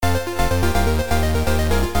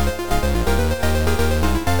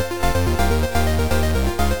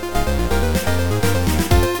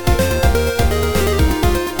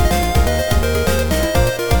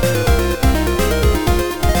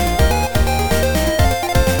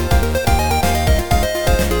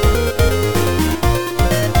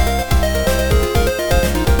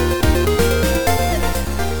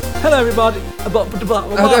everybody. Well,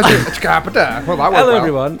 that Hello, well.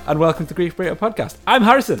 everyone, and welcome to Grief Burrito Podcast. I'm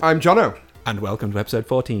Harrison, I'm Jono. and welcome to episode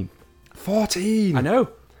 14. 14. I know,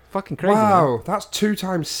 fucking crazy. Man. Wow, that's 2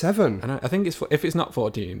 times 7. I know. I think it's if it's not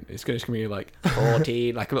 14, it's going to be like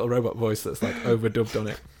 14, like a little robot voice that's like overdubbed on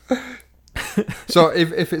it. So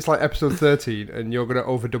if it's like episode 13 and you're going to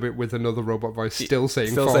overdub it with another robot voice still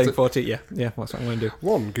saying 14, yeah, that's what I'm going to do.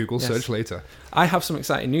 One Google search later. I have some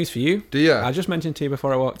exciting news for you. Do you? I just mentioned to you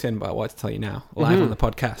before I walked in, but I wanted to tell you now, live on the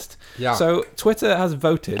podcast. Yeah. So Twitter has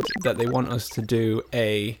voted that they want us to do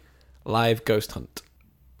a live ghost hunt.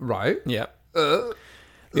 Right. Yeah. The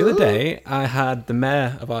other day, I had the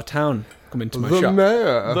mayor of our town come into my shop.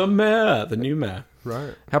 The mayor? The new mayor.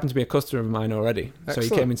 Right. Happened to be a customer of mine already. Excellent.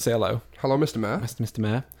 So he came in to say hello. Hello, Mr. Mayor. Mr.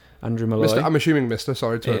 Mayor, Andrew Malloy. I'm assuming Mr.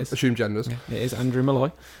 Sorry to assume genders. Yeah, it is Andrew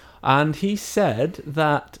Malloy. And he said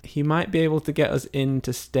that he might be able to get us in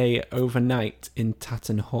to stay overnight in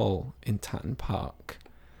Tatton Hall in Tatton Park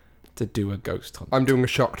to do a ghost hunt. I'm doing a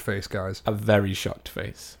shocked face, guys. A very shocked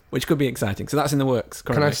face, which could be exciting. So that's in the works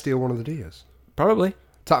currently. Can I steal one of the deers? Probably.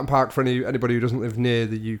 Tatton Park, for anybody who doesn't live near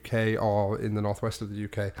the UK or in the northwest of the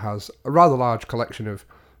UK, has a rather large collection of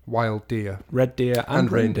wild deer. Red deer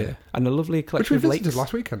and reindeer. And a lovely collection of lakes. Which we visited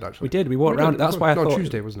last weekend, actually. We did. We walked around. That's why I thought...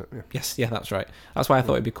 Tuesday, wasn't it? Yeah. Yes, yeah, that's right. That's why I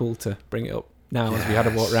thought it'd be cool to bring it up now as we had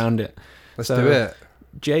a walk around it. Let's do it.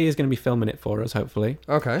 Jay is going to be filming it for us, hopefully.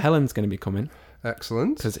 Okay. Helen's going to be coming.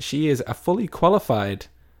 Excellent. Because she is a fully qualified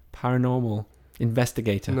paranormal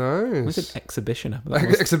investigator. Nice. Was it exhibitioner?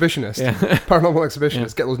 Exhibitionist. Yeah. Paranormal exhibitionist.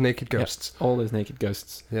 Yeah. Get those naked ghosts. All those naked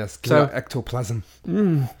ghosts. Yes. Give me that ectoplasm.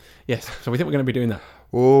 Yes. So we think we're going to be doing that.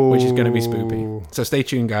 Oh. Which is going to be spoopy. So stay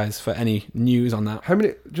tuned, guys, for any news on that. How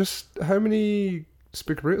many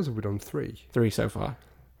Spooky Burritos have we done? 3? 3 so far.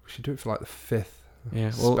 We should do it for like the 5th.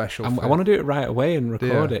 Yeah, well, special. I want to do it right away and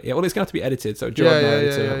record it. Yeah, well, it's going to have to be edited, so Jordan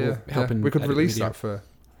will help. We could release that for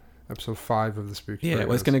episode 5 of the Spooky Burritos. Yeah,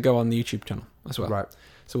 well, it's going to go on the YouTube channel as well. Right.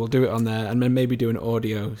 So we'll do it on there, and then maybe do an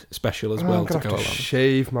audio special as well to go along.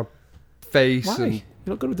 Shave my face. Why? And You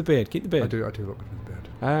look good with the beard. Keep the beard. I do look good with the beard.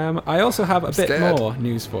 I also have a bit scared. more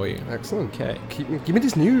news for you. Excellent. Okay. Give me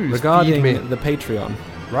this news. Regarding Feed me. the Patreon.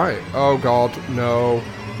 Right. Oh, God. No.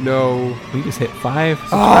 We just hit 5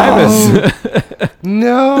 subscribers. Oh,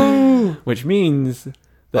 no. Which means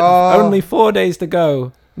that only 4 days to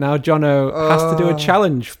go. Now Jono has to do a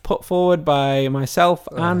challenge put forward by myself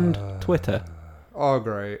and Twitter. Oh,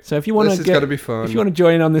 great. So if you want this is going to be fun. If you want to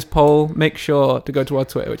join in on this poll, make sure to go to our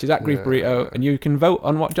Twitter, which is @GriefBurrito, and you can vote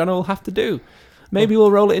on what Jono will have to do. Maybe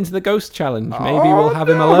we'll roll it into the ghost challenge. Maybe we'll have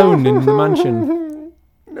him alone in the mansion.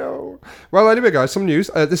 No. Well, anyway, guys, some news.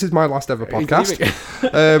 This is my last ever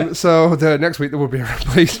podcast. So next week there will be a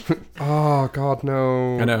replacement. Oh, God,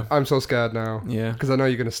 no. I know. I'm so scared now. Yeah. Because I know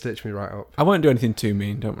you're going to stitch me right up. I won't do anything too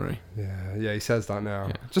mean, don't worry. Yeah, he says that now.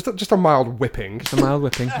 Yeah. Just a mild whipping. Just a mild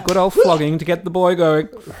whipping. Good old flogging to get the boy going.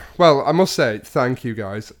 Well, I must say, thank you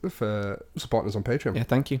guys for supporting us on Patreon. Yeah,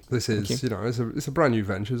 thank you. This is, it's a brand new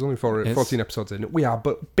venture. There's only 14 episodes in. We are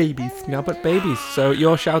but babies. We are but babies. So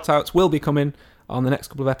your shout-outs will be coming on the next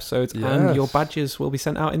couple of episodes, and your badges will be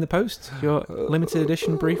sent out in the post. Your limited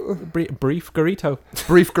edition brief Garito.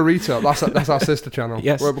 Brief Garito. That's our sister channel.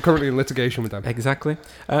 Yes. We're currently in litigation with them. Exactly.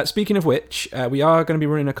 Speaking of which, we are going to be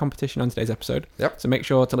running a competition on today's episode. Yep. So make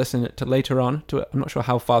sure to listen to later on. I'm not sure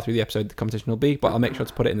how far through the episode the competition will be, but I'll make sure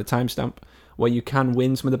to put it in the timestamp where you can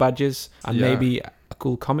win some of the badges and maybe a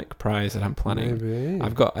cool comic prize that I'm planning. Maybe.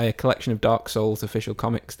 I've got a collection of Dark Souls official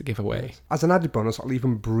comics to give away. As an added bonus, I'll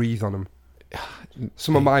even breathe on them.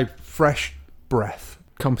 Some of my fresh breath.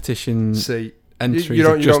 Competition entries you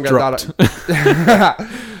don't just get dropped. That.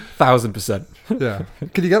 1,000%. Yeah.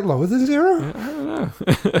 Can you get lower than 0? I don't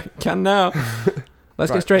know. Can now.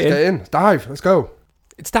 Let's get straight in. Get in. Dive. Let's go.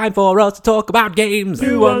 It's time for us to talk about games.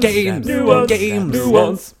 New ones. Did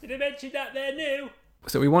I mention that they're new?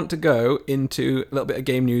 So we want to go into a little bit of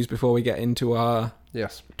game news before we get into our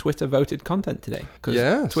Twitter voted content today.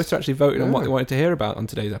 Because Twitter actually voted on what they wanted to hear about on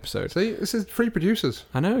today's episode. See, this is free producers.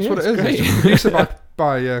 I know, That's what it is. Great. It's producer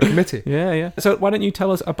by committee. Yeah. So why don't you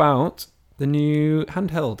tell us about the new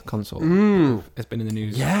handheld console? It's been in the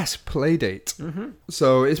news. Yes, Playdate.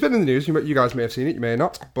 So it's been in the news. You guys may have seen it, you may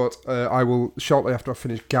not. But I will, shortly after I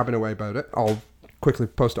finish gabbing away about it, I'll quickly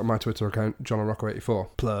post it on my Twitter account,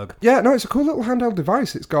 JonoRocco84. Plug. Yeah, no, it's a cool little handheld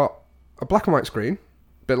device. It's got a black and white screen,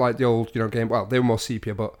 bit like the old, game. Well, they were more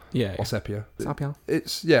sepia, but or sepia. Sepia.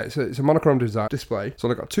 It's a monochrome design display. It's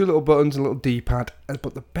only got 2 little buttons and a little D-pad.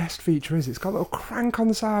 But the best feature is it's got a little crank on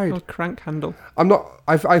the side. A little crank handle.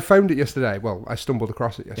 I found it yesterday. Well, I stumbled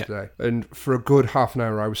across it yesterday, and for a good half an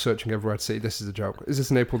hour, I was searching everywhere to see. This is a joke. Is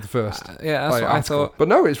this an April the 1st? Yeah, that's what I thought. But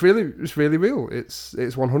no, it's really real. It's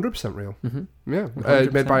 100% real. Mm-hmm. Yeah,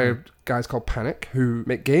 made by guys called Panic who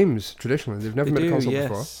make games traditionally. They've never made a console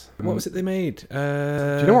before. What was it they made? Do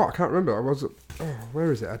you know what? I can't remember.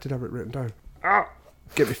 Where is it? I did have it written down.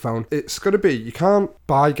 Get me phone. It's going to be, you can't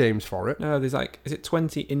buy games for it. No, there's is it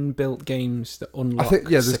 20 inbuilt games that unlock? I think,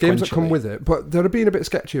 there's games that come with it, but they're being a bit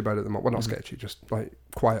sketchy about it. Well, not sketchy, just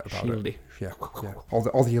quiet about Shieldy. it. Yeah.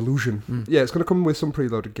 All the illusion. Yeah, it's going to come with some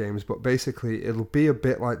preloaded games, but basically it'll be a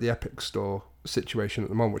bit like the Epic Store situation at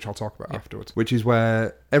the moment, which I'll talk about afterwards, which is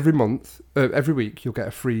where every week you'll get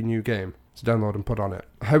a free new game to download and put on it.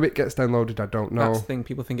 How it gets downloaded, I don't know. That's the thing.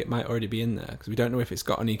 People think it might already be in there because we don't know if it's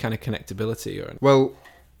got any kind of connectability or anything. Well,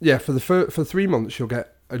 yeah, for 3 months you'll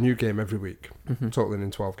get a new game every week, totaling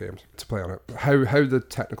in 12 games to play on it. How the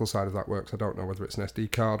technical side of that works, I don't know. Whether it's an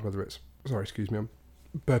SD card, whether it's I'm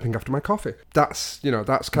burping after my coffee. That's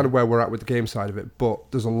kind of where we're at with the game side of it.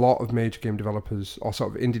 But there's a lot of major game developers or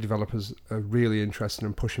sort of indie developers are really interested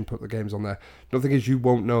in pushing put the games on there. The other thing is you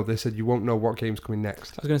won't know. They said you won't know what game's coming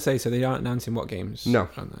next. I was going to say, so they aren't announcing what games. No,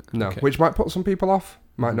 okay. Which might put some people off.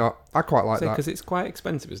 Might not. I quite like that because it's quite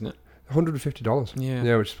expensive, isn't it? $150.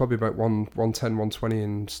 Yeah, which is probably about 110, 120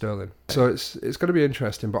 in sterling. So it's going to be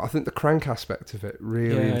interesting. But I think the crank aspect of it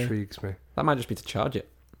really intrigues me. That might just be to charge it.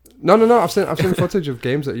 No. I've seen footage of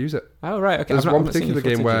games that use it. Oh right, okay. There's one particular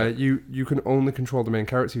game where you can only control the main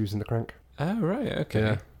character using the crank. Oh right,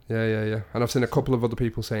 okay. Yeah. And I've seen a couple of other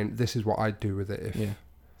people saying this is what I'd do with it if. Yeah.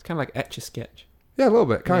 It's kind of like Etch-a-Sketch. Yeah, a little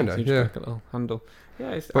bit, kind of. Yeah. Like a little handle.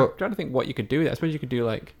 Yeah, I'm trying to think what you could do with it. I suppose you could do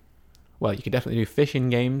you could definitely do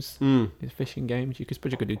fishing games. Fishing games. You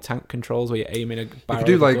could do tank controls where you're aiming a barrel. You could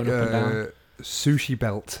do going up and down. Sushi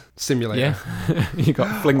belt simulator. Yeah, you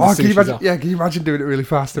got fling the sushi off. Yeah, can you imagine doing it really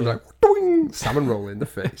fast and like doing salmon roll in the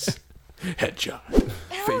face, headshot,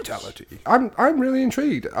 fatality. I'm really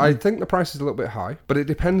intrigued. I think the price is a little bit high, but it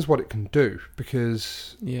depends what it can do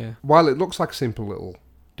because while it looks like a simple little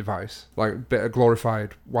device, like a bit of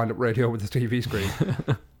glorified wind-up radio with a TV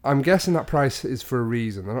screen. I'm guessing that price is for a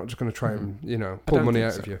reason. They're not just going to try and, pull money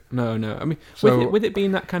out of you. No. I mean, with it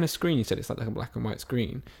being that kind of screen, you said it's like a black and white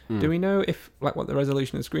screen. Do we know if, what the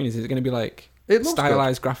resolution of the screen is? Is it going to be like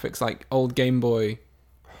stylized graphics like old Game Boy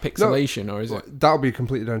pixelation, or is it? That'll be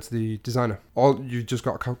completely down to the designer. Or you just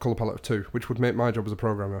got a colour palette of 2, which would make my job as a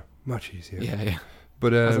programmer much easier. Yeah.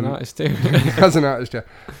 But as an artist too. As an artist, yeah.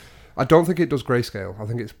 I don't think it does grayscale. I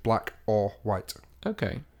think it's black or white.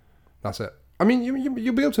 Okay. That's it. I mean, you'll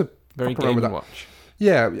be able to fuck around with that. Watch.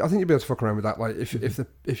 Yeah, I think you'll be able to fuck around with that. Like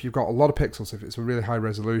if you've got a lot of pixels, if it's a really high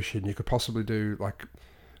resolution, you could possibly do like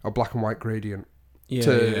a black and white gradient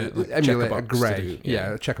to emulate a grey.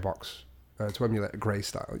 A checkerbox to emulate a grey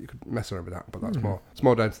style. You could mess around with that, but that's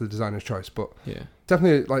more down to the designer's choice. But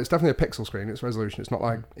definitely, it's definitely a pixel screen. It's resolution. It's not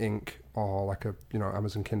like ink or like a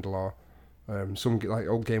Amazon Kindle or some like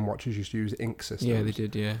old Game Watches used to use ink systems. Yeah, they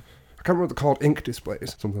did. Yeah. I can't remember what they're called, ink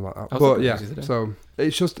displays, something like that. But yeah, so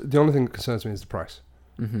it's just the only thing that concerns me is the price.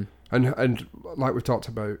 Mm-hmm. And like we've talked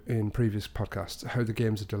about in previous podcasts, how the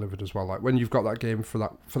games are delivered as well. Like when you've got that game for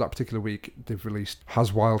that particular week, they've released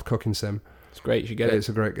Has Wild Cooking Sim. It's great. You should get it. It's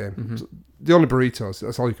a great game. Mm-hmm. The only burritos,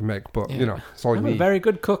 that's all you can make. But it's all you need. I'm a very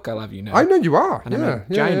good cook. I'll have you know. I know you are. And I'm a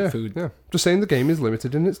giant food. Yeah. Just saying the game is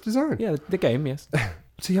limited in its design. Yeah, the game. Yes.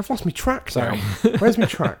 See, I've lost my track. Sorry. Now. Where's my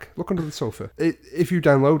track? Look under the sofa. If you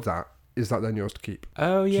download that, is that then yours to keep?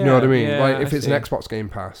 Oh, yeah. Do you know what I mean? Yeah, like if it's an Xbox Game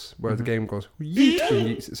Pass where the game goes yeet and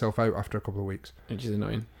yeets itself out after a couple of weeks. Which is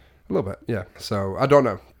annoying. A little bit, yeah. So I don't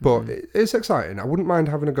know. But it's exciting. I wouldn't mind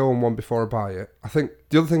having a go on one before I buy it. I think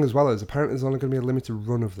the other thing as well is apparently there's only going to be a limited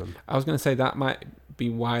run of them. I was going to say that might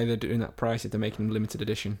be why they're doing that price if they're making them limited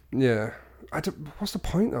edition. Yeah. What's the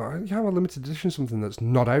point though? You have a limited edition something that's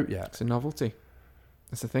not out yet. It's a novelty.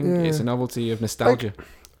 That's the thing. Yeah. It's a novelty of nostalgia. Like,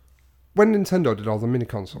 when Nintendo did all the mini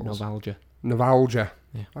consoles. Novalgia.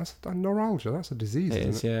 Yeah. That's neuralgia. That's a disease. It isn't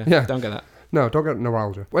is, it? Yeah. Don't get that. No, don't get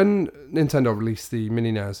neuralgia. When Nintendo released the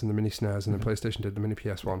mini NES and the mini SNES and the PlayStation did the mini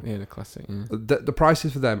PS1. Yeah, the classic. Yeah. The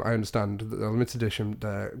prices for them, I understand, the limited edition,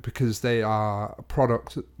 because they are a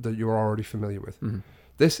product that you're already familiar with. Mm-hmm.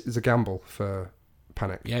 This is a gamble for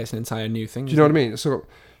Panic. Yeah, it's an entire new thing. Do you know what I mean? So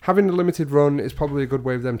having a limited run is probably a good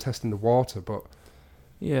way of them testing the water, but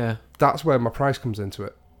yeah, that's where my price comes into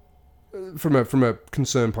it. From a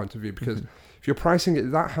concern point of view, because if you're pricing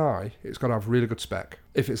it that high, it's got to have really good spec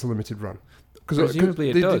if it's a limited run.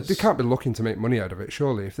 presumably it does. They can't be looking to make money out of it,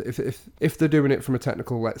 surely. If they're doing it from a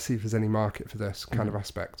technical, let's see if there's any market for this kind of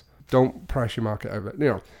aspect. Don't price your market over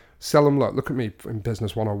it. Sell them low. Look at me in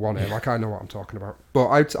business 101 here. Like, I know what I'm talking about. But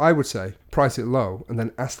I would say price it low and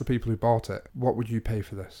then ask the people who bought it, what would you pay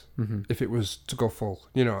for this if it was to go full?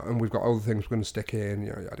 And we've got other things we're going to stick in,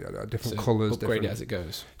 different colours. Upgrade it as it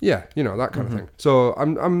goes. Yeah, that kind of thing. So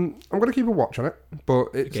I'm going to keep a watch on it, but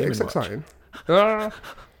it's exciting.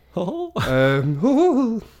 We'll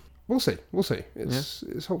see.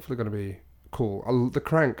 It's hopefully going to be cool. The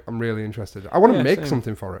Crank, I'm really interested. I want to make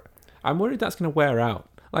something for it. I'm worried that's going to wear out.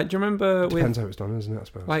 Like, do you remember? Depends how it's done, isn't it? I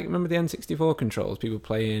suppose. Like, remember the N64 controls? People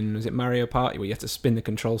playing, was it Mario Party, where you had to spin the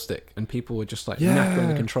control stick, and people were just like knackering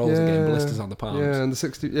the controls and getting blisters on the palms. Yeah, and the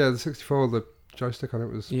 64, the joystick on it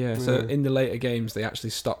was. Yeah, so in the later games, they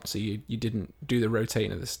actually stopped, so you didn't do the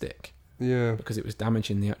rotating of the stick. Yeah, because it was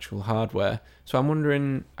damaging the actual hardware. So I'm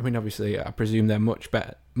wondering. I mean, obviously, I presume they're much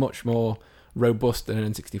more robust than an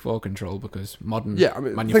N64 control because modern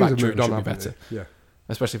manufacturing should be better. Yeah,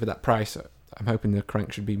 especially for that price. I'm hoping the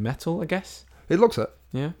Crank should be metal, I guess. It looks it.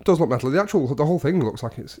 Yeah. It does look metal. The whole thing looks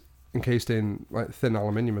like it's encased in like thin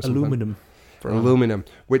aluminium or something. Aluminum,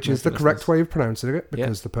 which is the correct way of pronouncing it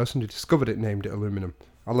because the person who discovered it named it aluminum.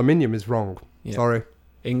 Aluminium is wrong. Yep. Sorry.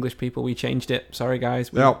 English people, we changed it. Sorry,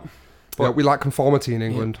 guys. We like conformity in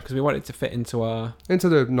England. Because we want it to fit into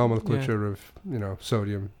the nomenclature of,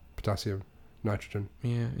 sodium, potassium, nitrogen.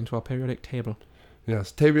 Yeah, into our periodic table.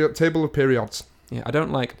 Yes, table of periods. Yeah, I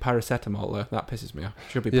don't like paracetamol though. That pisses me off.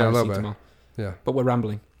 Should be paracetamol. Yeah, but we're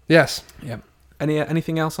rambling. Yes. Yeah.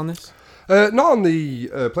 Anything else on this? Not on the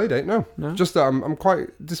Playdate. No. Just that I'm quite.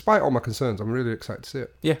 Despite all my concerns, I'm really excited to see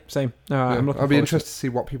it. Yeah, same. No, I'm looking. I'll be interested to see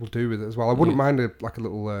what people do with it as well. I wouldn't mind a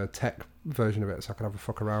little tech version of it, so I can have a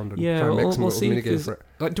fuck around and try and make some little mini games for it.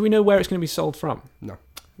 Like, do we know where it's going to be sold from? No.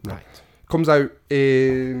 Right. Comes out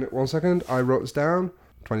in 1 second. I wrote this down.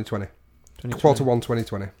 2020. Quarter 1,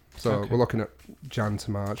 2020. So we're looking at Jan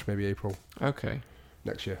to March, maybe April. Okay.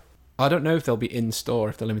 Next year. I don't know if they'll be in store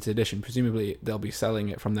if they're limited edition. Presumably they'll be selling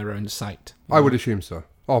it from their own site. I would assume so.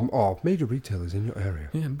 Or major retailers in your area.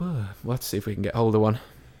 Yeah, but let's see if we can get hold of one.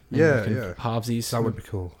 Yeah. Halvesies. That would be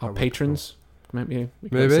cool. Our patrons. Maybe we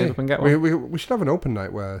can get one. We should have an open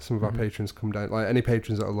night where some of our patrons come down. Like any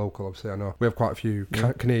patrons that are local, obviously. I know we have quite a few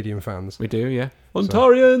Canadian fans. We do, yeah.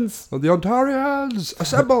 Ontarians. The Ontarians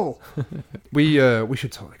assemble. We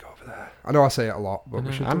should totally go over there. I know I say it a lot, but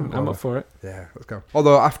we should. I'm up for it. Yeah, let's go.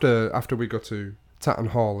 Although after we go to Tatton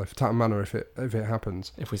Hall, Tatton Manor, if it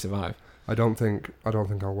happens, if we survive, I don't think I'll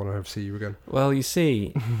want to ever see you again. Well, you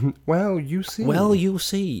see.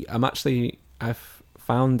 I've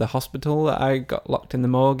found the hospital that I got locked in the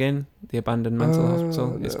morgue in, the abandoned mental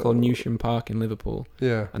hospital. It's called Newsham Park in Liverpool.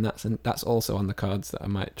 Yeah. And that's also on the cards that I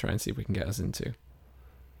might try and see if we can get us into.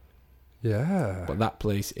 Yeah. But that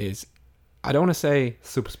place is, I don't want to say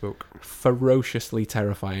super spook, ferociously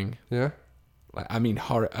terrifying. Yeah. Like, I mean,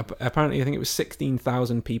 horror. Apparently, I think it was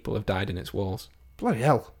 16,000 people have died in its walls. Bloody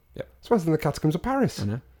hell. Yep. It's worse than the catacombs of Paris. I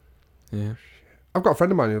know. Yeah. I've got a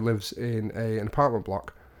friend of mine who lives in an apartment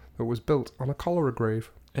block that was built on a cholera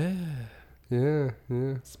grave. Yeah.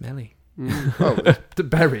 Smelly.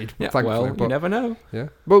 Buried. Yeah, thankfully. Well, you never know. Yeah.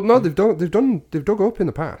 Well, no, they've dug up in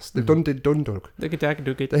the past. They've dug.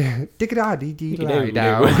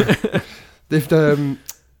 They've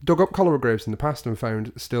dug up cholera graves in the past and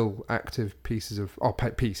found still active pieces of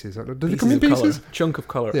pieces. Do they come in pieces? Cholera. Chunk of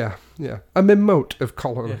cholera. Yeah. A mimote of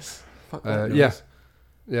cholera. Yes.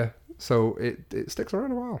 Yeah. So it sticks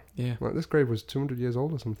around a while. Yeah. Like this grave was 200 years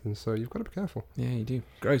old or something, so you've got to be careful. Yeah, you do.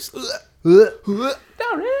 Gross.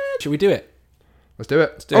 Should we do it? Let's do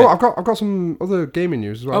it. I've got some other gaming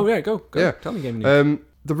news as well. Oh yeah, go. Yeah. Tell me gaming news.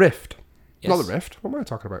 The Rift. Yes. Not the Rift. What am I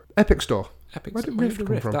talking about? Epic Store. Where did Rift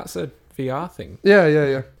come from? That's a VR thing.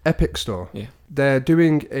 Yeah. Epic Store. Yeah. They're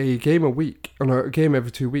doing a game a game every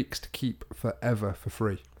 2 weeks to keep forever for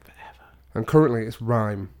free. And currently it's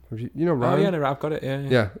Rime. You know Rime? Oh yeah, I've got it.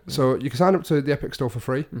 Yeah. So you can sign up to the Epic Store for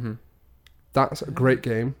free. Mm-hmm. That's a great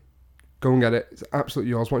game. Go and get it. It's absolutely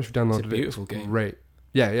yours once you've downloaded it. It's a beautiful game. Great.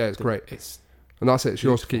 Yeah, it's great. And that's it. It's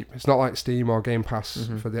yours to keep. It's not like Steam or Game Pass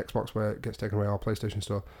for the Xbox where it gets taken away, or PlayStation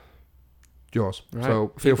Store. Yours. Right.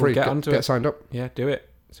 So feel free. Get signed up. Yeah, do it.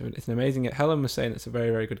 So it's an amazing. Helen was saying it's a very,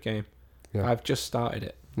 very good game. Yeah. I've just started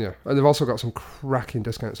it. Yeah, and they've also got some cracking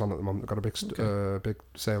discounts on at the moment. They've got a big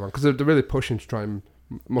sale on because they're really pushing to try and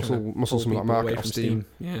muscle some of that market off Steam.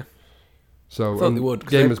 Yeah. So I thought they would.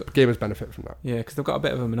 Gamers benefit from that. Yeah, because they've got a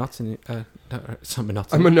bit of a monopoly. A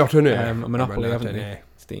monopoly, haven't they?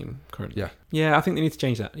 It's Steam currently. Yeah, I think they need to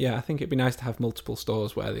change that. Yeah, I think it'd be nice to have multiple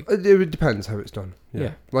stores where they... It depends how it's done.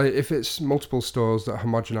 Yeah. Like, if it's multiple stores that are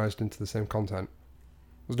homogenized into the same content,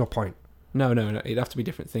 there's no point. No. It'd have to be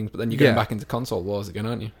different things, but then you're going back into console wars again,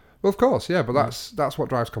 aren't you? Well, of course, yeah, but that's what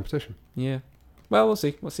drives competition. Yeah. Well, we'll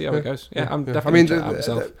see. We'll see how it goes. I'm definitely going to check out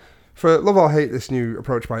myself. For love or hate this new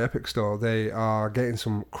approach by Epic Store, they are getting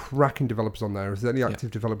some cracking developers on there. If there's any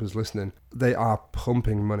active developers listening, they are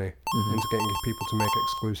pumping money into getting people to make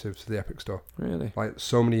exclusives to the Epic Store. Really? Like,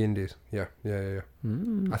 so many indies. Yeah.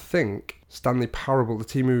 I think Stanley Parable, the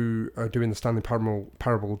team who are doing the Stanley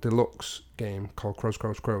Parable Deluxe game called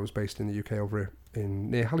Crows, based in the UK over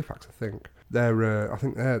near Halifax, I think. I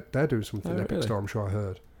think they're doing something in Epic Store, I'm sure I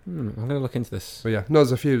heard. I'm going to look into this. But yeah, no,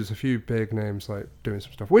 there's a few big names like doing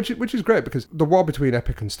some stuff, which is great because the war between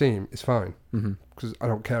Epic and Steam is fine because I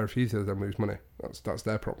don't care if either of them lose money. That's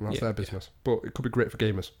their problem. That's their business. But it could be great for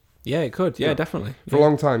gamers. Yeah, it could. Yeah, definitely. For a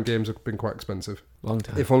long time, games have been quite expensive. Long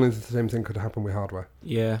time. If only the same thing could happen with hardware.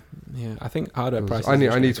 Yeah. I think hardware prices. I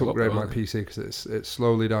need to upgrade my PC because it's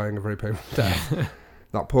slowly dying a very painful death.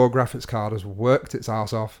 That poor graphics card has worked its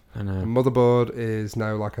ass off. I know. The motherboard is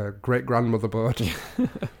now like a great-grandmotherboard.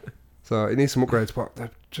 So it needs some upgrades, but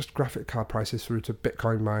they're just graphic card prices through to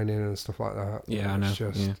Bitcoin mining and stuff like that. Yeah, I know. It's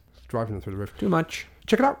just driving them through the roof. Too much.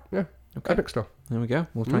 Check it out. Yeah. Okay. Epic Store. There we go.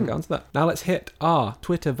 We'll try and get onto that. Now let's hit our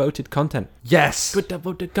Twitter-voted content. Yes!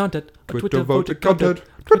 Twitter-voted content. Twitter-voted content.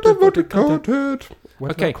 Twitter-voted content.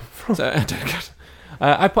 Okay. So,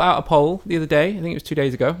 I put out a poll the other day. I think it was 2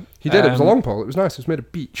 days ago. You did. It was a long poll. It was nice. It was made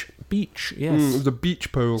of beach. Beach, yes. It was a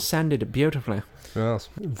beach poll. Sanded beautifully. Yes.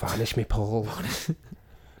 Vanish me, Paul.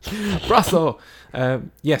 Brasso.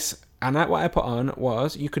 Yes. And what I put on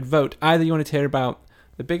was you could vote. Either you wanted to hear about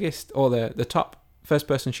the biggest or the top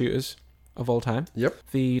first-person shooters of all time. Yep.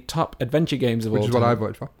 The top adventure games of all time. Which is what I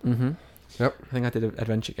voted for. Mm-hmm. Yep. I think I did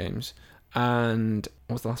adventure games. And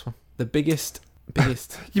what was the last one? The biggest...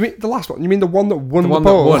 You mean the last one? You mean the one that won the one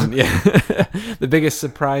poll? That won, yeah. The biggest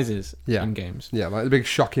surprises in games. Yeah, like the big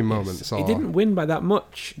shocking moments. It didn't win by that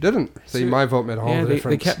much. It didn't. See, my vote made a whole difference.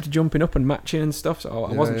 They kept jumping up and matching and stuff, so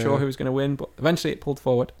I wasn't sure who was going to win, but eventually it pulled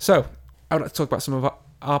forward. So, I would like to talk about some of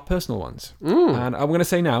our personal ones. And I'm going to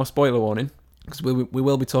say now, spoiler warning, because we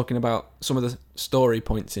will be talking about some of the story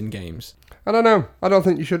points in games. I don't know. I don't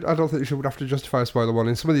think you should have to justify a spoiler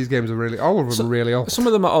warning. Some of these games are all of them are really old. Some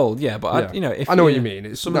of them are old, yeah, but I know what you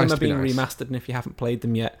mean. Some of them are being remastered, and if you haven't played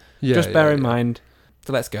them yet, just bear in mind.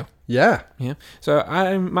 So let's go. Yeah. So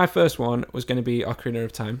my first one was going to be Ocarina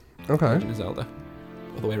of Time. Okay. Legend of Zelda.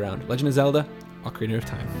 All the way around. Legend of Zelda, Ocarina of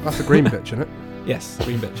Time. That's the green bitch, isn't it? Yes,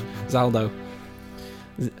 green bitch. Zaldo.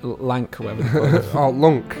 Lank, whatever they call it. Oh,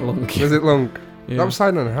 Lunk. Lunk. Was it Lunk? Yeah. That was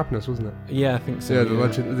Sign of Happiness, wasn't it? Yeah, I think so. Yeah,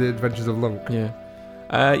 the Adventures of Lunk. Yeah.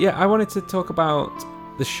 I wanted to talk about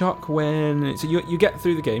the shock when... So you get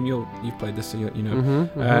through the game. You've played this, so you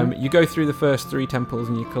know. You go through the first 3 temples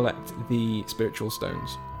and you collect the spiritual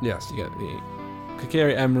stones. Yes. You get the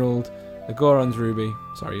Kokiri Emerald, the Goron's Ruby.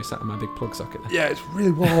 Sorry, you sat on my big plug socket there. Yeah, it's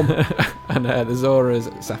really warm. And the Zora's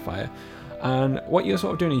Sapphire. And what you're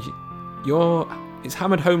sort of doing is it's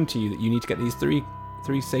hammered home to you that you need to get these three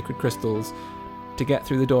sacred crystals to get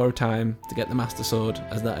through the Door of Time, to get the Master Sword,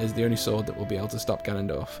 as that is the only sword that will be able to stop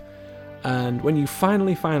Ganondorf. And when you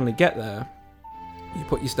finally get there, you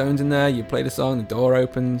put your stones in there, you play the song, the door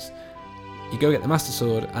opens, you go get the Master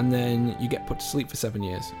Sword, and then you get put to sleep for 7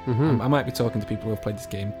 years. I might be talking to people who have played this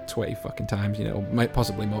game 20 fucking times, or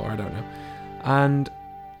possibly more, I don't know. And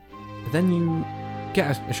then you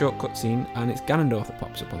get a short cutscene, and it's Ganondorf that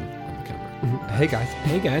pops up on the camera. Hey guys,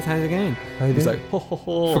 how's it going? He's like, ho ho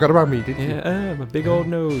ho. Forgot about me, did you? Yeah, my big old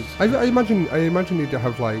nose. I imagine you'd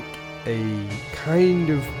have like a kind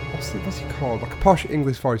of what's he called? Like a posh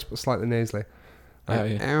English voice, but slightly nasally.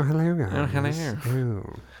 Like, oh hello guys. Oh hello.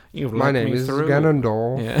 Oh. My name is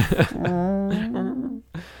Ganondorf.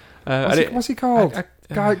 Yeah. What's he called?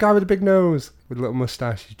 Guy with a big nose with a little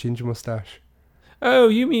mustache, ginger mustache. Oh,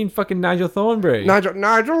 you mean fucking Nigel Thornberry? Nigel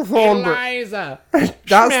Thornberry. Eliza.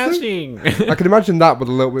 Smashing. I can imagine that, but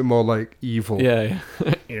a little bit more like evil. Yeah.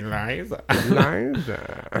 Eliza.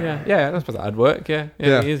 Yeah. That's that'd work. Yeah.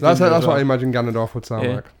 That's what I imagine Ganondorf would sound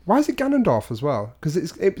like. Why is it Ganondorf as well? Because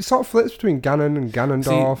it sort of flips between Ganon and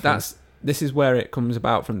Ganondorf. See, this is where it comes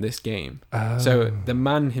about from this game. Oh. So the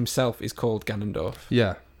man himself is called Ganondorf.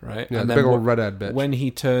 Yeah. Right. Yeah. And the big old redhead bitch. When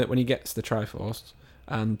he gets the Triforce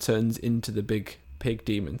and turns into the big pig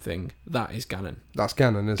demon thing, that is Ganon. That's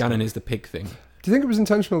Ganon, isn't it? Ganon is the pig thing. Do you think it was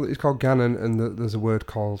intentional that he's called Ganon and that there's a word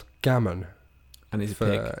called gammon? And he's a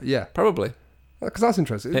pig? Yeah. Probably. Because that's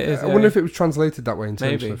interesting. It is, I wonder if it was translated that way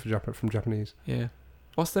intentionally from Japanese. Yeah.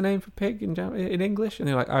 what's the name for pig in English? And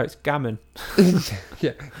they're like, oh, it's gammon.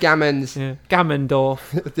 Yeah, gammons. Yeah,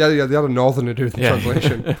 Gammondorf. The other northerner do the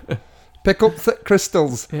translation. Pick up thick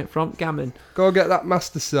crystals. Yeah, from gammon. Go get that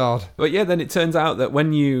master sword. But yeah, then it turns out that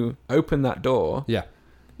when you open that door,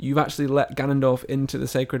 you've actually let Ganondorf into the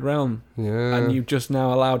Sacred Realm. Yeah. And you've just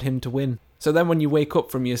now allowed him to win. So then when you wake up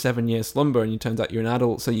from your 7-year slumber and it turns out you're an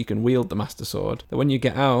adult so you can wield the Master Sword, then when you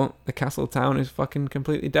get out, the castle town is fucking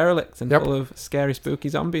completely derelict and full of scary, spooky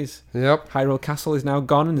zombies. Yep. Hyrule Castle is now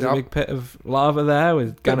gone and there's a big pit of lava there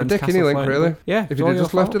with Ganon's castle Link, really. Yeah. If you'd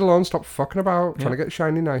just left it alone, stop fucking about, trying to get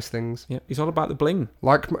shiny, nice things. Yeah, it's all about the bling.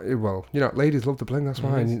 Ladies love the bling, that's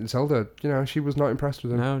why. And Zelda, she was not impressed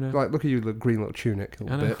with him. No. Like, look at you, the green little tunic,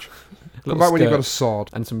 little bitch. Come back when you've got a sword.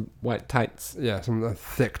 And some white tights. Yeah, some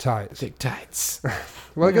thick tights. Thick tights.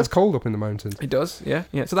 Well, it gets cold up in the mountains. It does, yeah.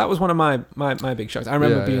 So that was one of my big shocks. I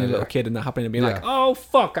remember being a little kid and that happening and being like, oh,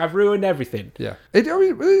 fuck, I've ruined everything. Yeah.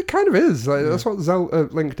 It kind of is. Like, that's what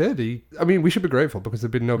Link did. We should be grateful because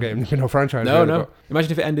there'd been no game, there'd been no franchise. No. But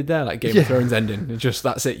imagine if it ended there, like Game of Thrones ending. It's just,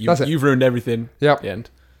 that's it. You've ruined everything. Yep. The end.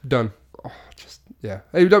 Done. Oh,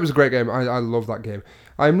 that was a great game. I love that game.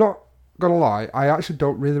 I'm not going to lie, I actually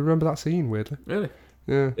don't really remember that scene, weirdly. Really?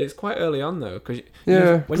 Yeah. It's quite early on, though. Because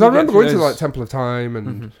I remember going to like Temple of Time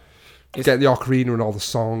and getting the Ocarina and all the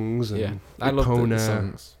songs. And I loved the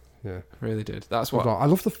songs. Yeah. I really did. That's what... I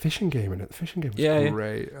love the fishing game in it. The fishing game was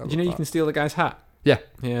great. Did you know you can steal the guy's hat? Yeah.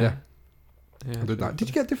 Yeah. I did that. Did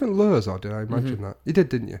you get different lures, or did I imagine that? You did,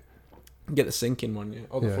 didn't you? You get the sinking one,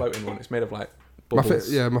 or the floating one. It's made of like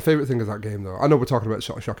bubbles. My favourite thing is that game, though. I know we're talking about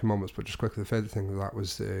sort of shocking moments, but just quickly, the favourite thing of that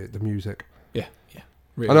was the music. Yeah.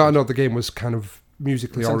 Really I know the game was kind of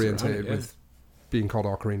musically orientated with being called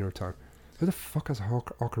Ocarina of Time. Who the fuck has a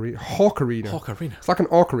Hawkarina? Hawkarina. It's like an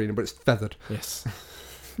ocarina, but it's feathered. Yes.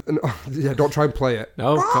 And, don't try and play it.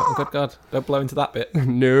 No, God. Don't blow into that bit.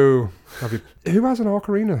 No. Who has an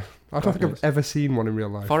ocarina? I don't think I've ever seen one in real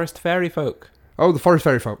life. Forest Fairy Folk. Oh, the Forest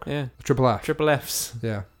Fairy Folk. Yeah. The Triple F. Triple Fs.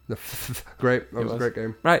 Yeah. Great. That was a great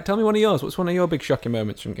game. Right, tell me one of yours. What's one of your big shocking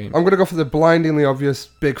moments from games? I'm going to go for the blindingly obvious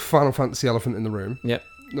big Final Fantasy elephant in the room. Yep.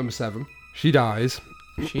 Number 7. She dies.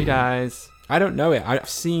 I don't know it. I've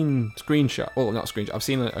seen screenshot. Well, not screenshot. I've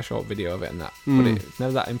seen a short video of it and that. But it's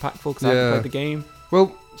never that impactful because I haven't played the game.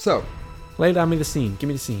 Well, so. Lay down me the scene. Give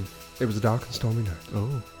me the scene. It was a dark and stormy night.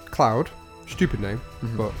 Oh. Cloud, stupid name,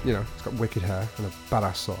 but, it's got wicked hair and a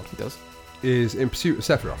badass sword. It does. Is in pursuit of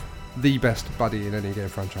Sephiroth, the best baddie in any game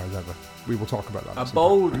franchise ever. We will talk about that. A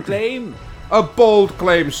bold claim. A bold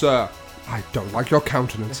claim, sir. I don't like your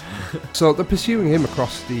countenance. So they're pursuing him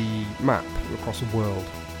across the map, across the world,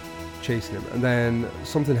 chasing him. And then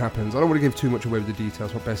something happens. I don't want to give too much away with the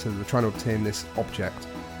details, but basically they're trying to obtain this object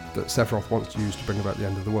that Sephiroth wants to use to bring about the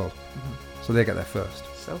end of the world. So they get there first.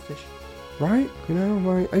 Selfish. Right?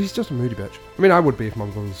 He's just a moody bitch. I mean, I would be if my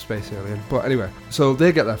mum was a space alien. But anyway, so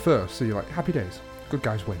they get there first. So you're like, happy days. Good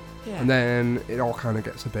guys win. Yeah. And then it all kind of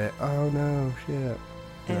gets a bit, oh no, shit.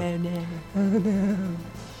 Oh no.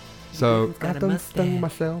 So I've done stung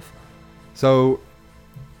myself. So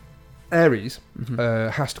Ares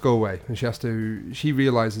has to go away, and she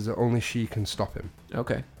realizes that only she can stop him.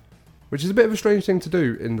 Okay. Which is a bit of a strange thing to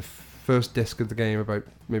do in the first disc of the game, about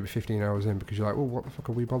maybe 15 hours in, because you're like, well, what the fuck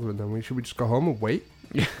are we bothering then? Should we just go home and wait?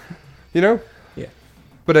 Yeah. Yeah.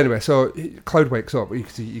 But anyway, so Cloud wakes up.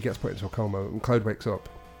 He gets put into a coma, and Cloud wakes up.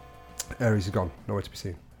 Ares is gone, nowhere to be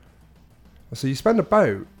seen. So you spend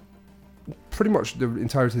about pretty much the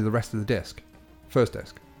entirety of the rest of the disc. First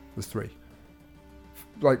disc, there's 3.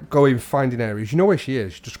 Like going finding Ares. You know where she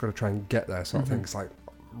is. You just got to try and get there, sort of thing. It's like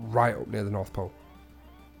right up near the North Pole.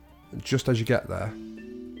 And just as you get there,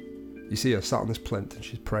 you see her sat on this plinth and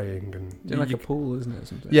she's praying. And it's like a pool, isn't it? Or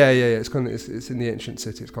something? Yeah. It's in the Ancient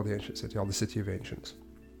City. It's called the Ancient City, or the City of Ancients,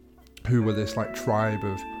 who were this like tribe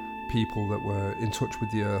of people that were in touch with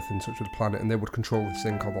the Earth, in touch with the planet, and they would control this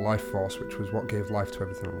thing called the Life Force, which was what gave life to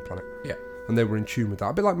everything on the planet. Yeah. And they were in tune with that,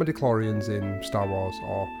 a bit like midichlorians in Star Wars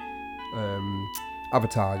or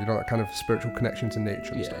Avatar, that kind of spiritual connection to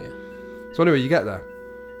nature and stuff. Yeah. So anyway, you get there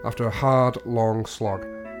after a hard, long slog.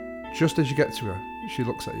 Just as you get to her, she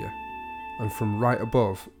looks at you, and from right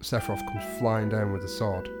above, Sephiroth comes flying down with a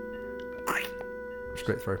sword.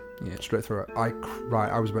 Straight through. Yeah. Straight through her. I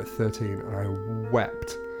cried. I was about 13 and I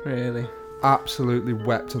wept. Really? Absolutely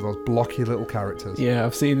wept to those blocky little characters. Yeah,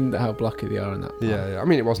 I've seen how blocky they are in that. Yeah. I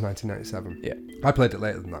mean, it was 1997. Yeah. I played it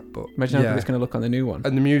later than that, but imagine how it's going to look on the new one.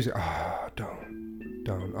 And the music,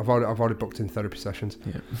 don't. I've already booked in therapy sessions.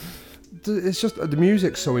 Yeah. It's just the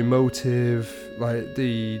music's so emotive. Like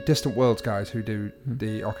the Distant Worlds guys who do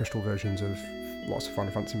the orchestral versions of lots of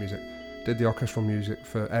Final Fantasy music, did the orchestral music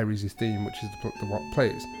for Ares' theme, which is the what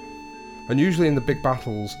plays. And usually in the big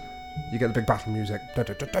battles, you get the big battle music. You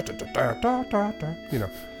know.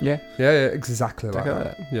 Yeah. Yeah, exactly like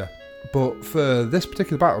that. Yeah. But for this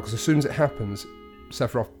particular battle, because as soon as it happens,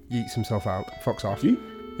 Sephiroth yeets himself out, fucks off. You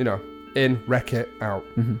know, in, wreck it, out.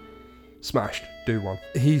 Mm-hmm. Smashed, do one.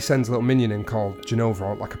 He sends a little minion in called Jenova,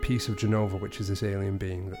 or like a piece of Jenova, which is this alien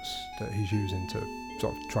being that he's using to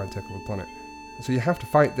sort of try and take over the planet. So you have to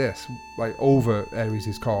fight this, like, over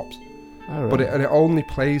Ares' corpse. Right. But it only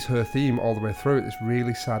plays her theme all the way through it. This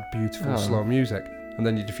really sad, beautiful, slow music. And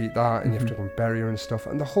then you defeat that, and you have to go and bury her and stuff.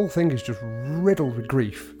 And the whole thing is just riddled with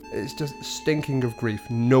grief. It's just stinking of grief.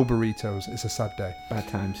 No burritos. It's a sad day. Bad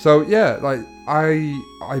times. So yeah, like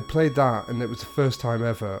I played that, and it was the first time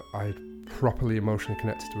ever I properly emotionally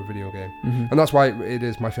connected to a video game. Mm-hmm. And that's why it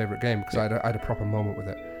is my favourite game, because I had a proper moment with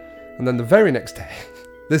it. And then the very next day,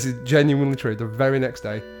 this is genuinely true, the very next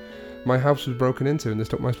day, my house was broken into and they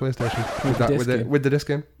took my PlayStation with the disc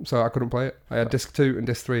in, so I couldn't play it. I had disc 2 and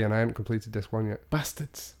disc 3 and I hadn't completed disc 1 yet.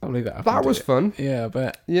 Bastards. I believe that. That was fun. Yeah, I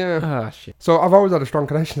bet. Yeah. Ah, shit. So I've always had a strong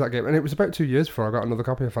connection to that game, and it was about 2 years before I got another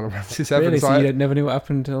copy of Final Fantasy 7. Really? So you never knew what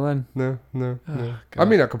happened until then? No. Oh, I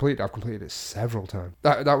mean, I've completed it several times.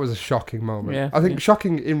 That was a shocking moment. Yeah, I think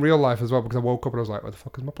shocking in real life as well, because I woke up and I was like, where the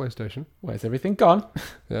fuck is my PlayStation? Where's everything gone?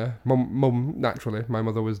 Yeah. Mum, naturally, my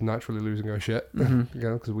mother was naturally losing her shit, mm-hmm.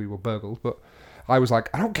 because we were burgled, but I was like,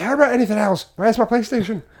 I don't care about anything else. Where's my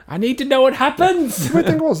PlayStation? I need to know what happens. The weird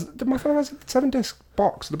thing was, my Final Fantasy 7 disc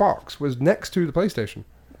box, the box, was next to the PlayStation.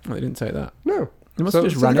 Well, they didn't say that. No. They must have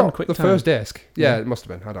just ran in quick the time. first disc. Yeah, it must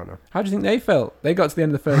have been. I don't know. How do you think they felt? They got to the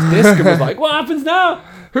end of the first disc and was like, what happens now?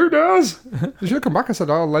 Who knows? They should have come back and said,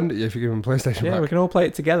 I'll lend it you if you give them PlayStation Yeah, back. we can all play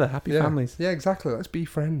it together. Happy families. Yeah, exactly. Let's be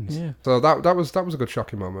friends. Yeah. So that was a good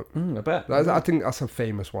shocking moment. I bet. I think that's a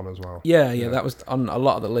famous one as well. Yeah, that was on a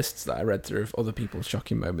lot of the lists that I read through of other people's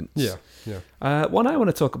shocking moments. Yeah. One I want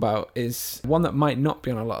to talk about is one that might not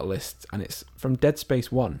be on a lot of lists, and it's from Dead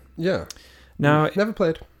Space 1. Yeah. Now, never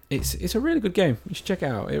played. It's a really good game. You should check it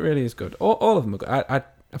out. It really is good. All of them are good.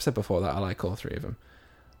 I've said before that I like all 3 of them.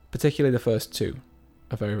 Particularly the first 2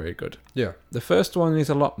 are very, very good. Yeah. The first one is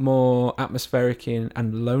a lot more atmospheric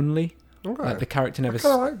and lonely. Okay. Like the character never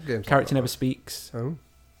never speaks. Oh.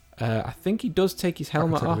 I think he does take his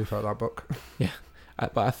helmet off. That book. Yeah.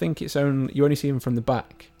 But I think you only see him from the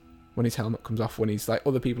back when his helmet comes off, when he's like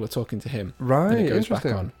other people are talking to him. Right. Then it goes back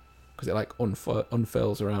on because it like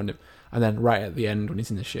unfurls around him. And then right at the end, when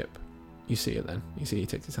he's in the ship, you see it then. You see he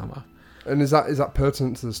takes his helmet off. And is that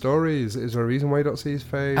pertinent to the story? Is there a reason why you don't see his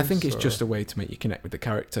face? I think it's just a way to make you connect with the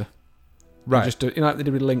character. Right. Like they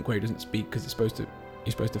did with Link, where he doesn't speak because you're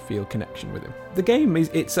supposed to feel connection with him. The game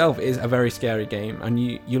itself is a very scary game, and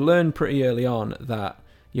you learn pretty early on that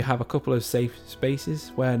you have a couple of safe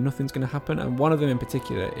spaces where nothing's going to happen, and one of them in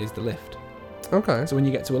particular is the lift. Okay. So when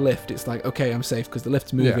you get to a lift, it's like, okay, I'm safe because the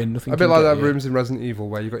lift's moving. Nothing. A bit like that rooms in Resident Evil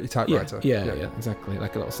where you got your typewriter. Yeah, exactly,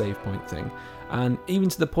 like a little save point thing. And even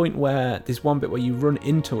to the point where there's one bit where you run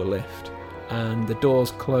into a lift and the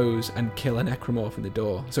doors close and kill a necromorph in the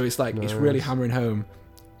door. So it's like it's really hammering home.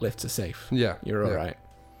 Lifts are safe. Yeah, you're all right.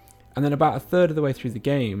 And then about a third of the way through the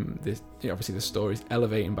game, obviously the story's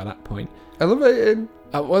elevating by that point. Elevating?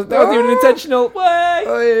 That wasn't even intentional.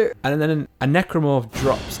 Way! And then a necromorph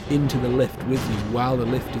drops into the lift with you while the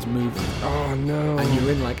lift is moving. Oh no! And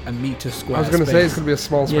you're in like a meter square. I was going to say it's going to be a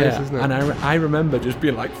small space, isn't it? And I remember just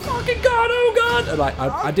being like, "Fucking god, oh god!" And like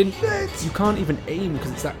I didn't. Shit. You can't even aim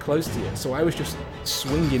because it's that close to you. So I was just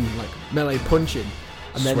swinging like melee punching.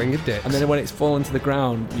 And then, swing your dicks. And then when it's fallen to the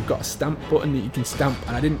ground, you've got a stamp button that you can stamp.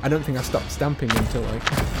 And I don't think I stopped stamping until like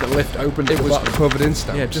the lift opened. It was covered in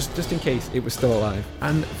stamps. Yeah, just in case it was still alive.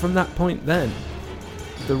 And from that point, then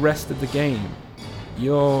the rest of the game,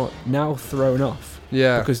 you're now thrown off.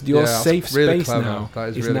 Yeah, because your safe space now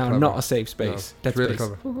is really now clever. Not a safe space. No, dead really space.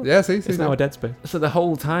 Clever. Yeah, see, it's now a dead space. So the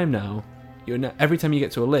whole time now. Every time you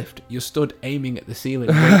get to a lift, you're stood aiming at the ceiling,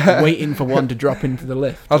 waiting for one to drop into the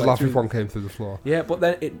lift. I'd laugh if one came through the floor. Yeah, but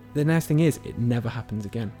then the nice thing is, it never happens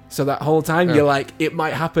again. So that whole time, you're like, it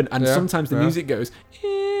might happen, and sometimes the music goes,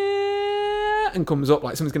 and comes up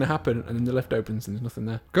like something's going to happen, and then the lift opens and there's nothing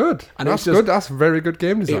there. Good. And that's good. That's very good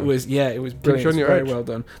game design. It was brilliant. It was very well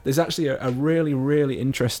done. There's actually a really, really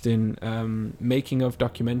interesting making of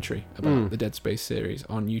documentary about the Dead Space series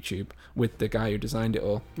on YouTube with the guy who designed it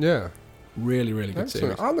all. Yeah. Really, really good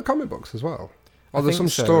series. And the comic books as well. Oh, there's some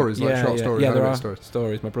stories, like short stories. Yeah, there are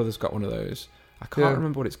stories. My brother's got one of those. I can't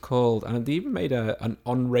remember what it's called. And they even made an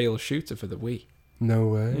on-rail shooter for the Wii. No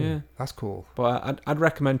way. Yeah. That's cool. But I'd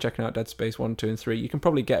recommend checking out Dead Space 1, 2, and 3. You can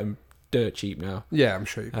probably get them dirt cheap now. Yeah, I'm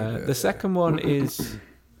sure you can. The second one is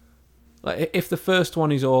Like, if the first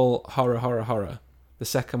one is all horror, the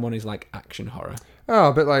second one is like action horror. Oh,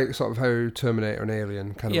 a bit like sort of how Terminator and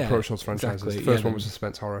Alien kind of approach those franchises. Exactly. The first one was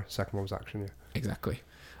suspense horror, second one was action. Yeah. Exactly.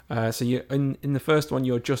 So you in the first one,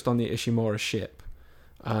 you're just on the Ishimura ship,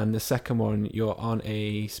 and the second one, you're on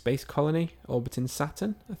a space colony orbiting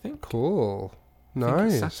Saturn, I think. Cool.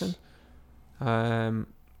 Nice. Saturn.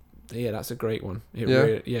 Yeah, that's a great one.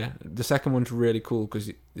 The second one's really cool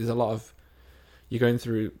because there's a lot of... You're going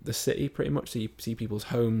through the city pretty much, so you see people's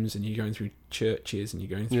homes, and you're going through churches, and you're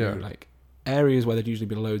going through like areas where there'd usually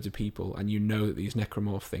be loads of people, and you know that these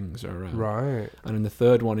necromorph things are around. Right. And then the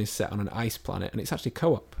third one is set on an ice planet, and it's actually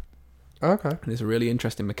co-op. Okay. And there's a really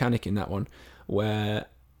interesting mechanic in that one where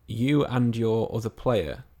you and your other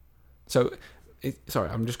player... Sorry,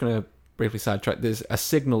 I'm just going to briefly sidetrack. There's a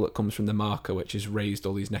signal that comes from the marker which has raised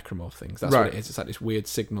all these necromorph things. That's what it is. It's like this weird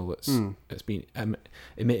signal that's been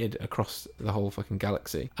emitted across the whole fucking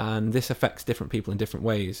galaxy. And this affects different people in different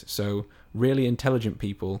ways. So really intelligent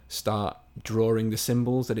people start drawing the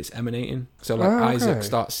symbols that it's emanating. So like Isaac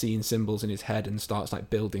starts seeing symbols in his head and starts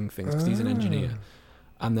like building things because he's an engineer.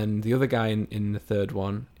 And then the other guy in the third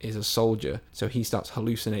one is a soldier. So he starts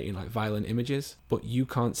hallucinating like violent images, but you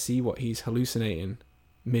can't see what he's hallucinating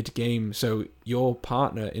mid-game. So your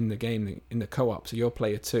partner in the game, in the co-op, so your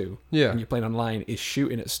player 2, and you're playing online, is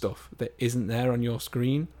shooting at stuff that isn't there on your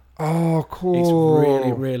screen. Oh, cool. It's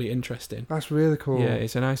really, really interesting. That's really cool. Yeah,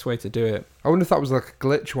 it's a nice way to do it. I wonder if that was like a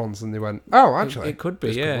glitch once and they went, oh, actually. It could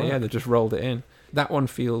be, yeah, they just rolled it in. That one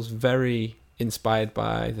feels very inspired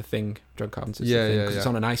by The Thing, John Carpenter's The Thing, because it's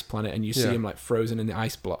on an ice planet and you see him like frozen in the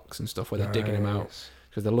ice blocks and stuff where they're digging him out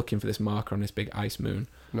because they're looking for this marker on this big ice moon.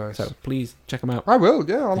 Nice. So please check them out. I will,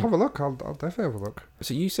 I'll have a look. I'll definitely have a look.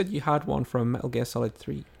 So you said you had one from Metal Gear Solid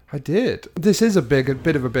 3. I did. This is a bit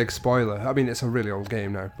of a big spoiler. I mean, it's a really old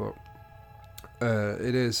game now, but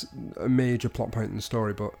it is a major plot point in the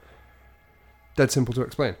story, but dead simple to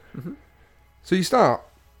explain. Mm-hmm. So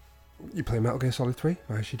you play Metal Gear Solid 3,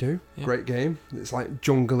 as you do. Yeah. Great game. It's like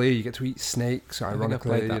jungle-y. You get to eat snakes,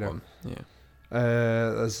 ironically. I think I played that one. Yeah.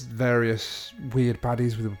 There's various weird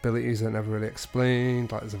baddies with abilities that are never really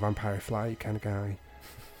explained. Like there's a vampire fly kind of guy.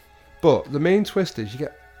 But the main twist is you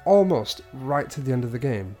get almost right to the end of the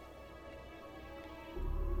game.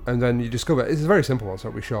 And then you discover, it's a very simple one, so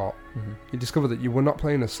it'll be short. Mm-hmm. You discover that you were not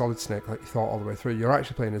playing as Solid Snake like you thought all the way through. You're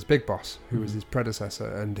actually playing as Big Boss, who was his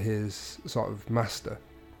predecessor and his sort of master.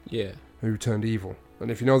 Yeah. Who turned evil. And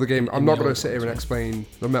if you know the game, I'm not going to sit here and explain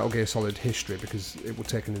the Metal Gear Solid history because it would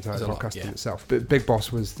take an entire podcast in itself. But Big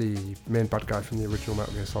Boss was the main bad guy from the original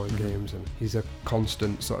Metal Gear Solid games, and he's a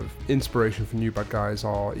constant sort of inspiration for new bad guys,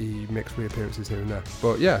 or he makes reappearances here and there.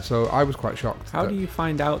 But yeah, so I was quite shocked. How do you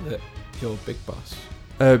find out that you're Big Boss?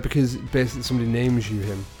 Because basically somebody names you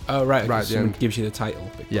him. Oh, right. Right. Someone gives you the title,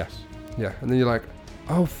 Big Boss. Yeah. And then you're like,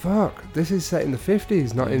 oh, fuck, this is set in the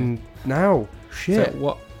 50s, not in now. Shit.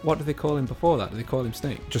 So what do they call him before that? Do they call him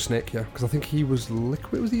Snake? Just Snake, yeah. Because I think he was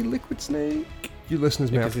Liquid. Was he Liquid Snake? You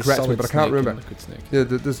listeners may have to correct me, but I can't remember. Liquid Snake. Yeah,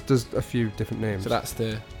 there's a few different names. So that's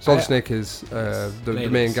the... Solid Snake is the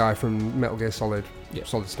main guy from Metal Gear Solid,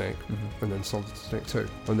 Solid Snake, and then Solid Snake 2.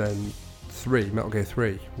 And then 3, Metal Gear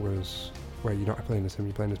 3, was where you're not playing as him,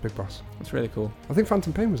 you're playing as Big Boss. That's really cool. I think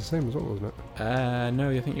Phantom Pain was the same as well, wasn't it? No,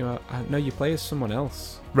 I think you are... no, you play as someone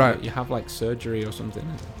else. Right. You have like surgery or something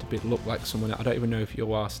to look like someone else. I don't even know if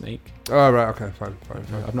you are Snake. Oh, right, okay, fine.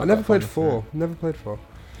 I never played 4.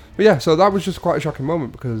 But yeah, so that was just quite a shocking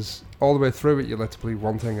moment because all the way through it, you're led to believe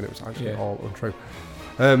one thing and it was actually all untrue.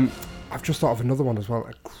 I've just thought of another one as well,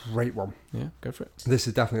 a great one. Yeah, go for it. This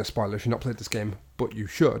is definitely a spoiler if you've not played this game, but you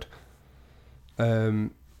should.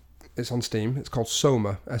 It's on Steam. It's called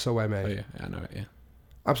Soma, S-O-M-A. Oh, yeah, I know it, yeah.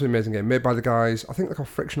 Absolutely amazing game. Made by the guys, I think they're called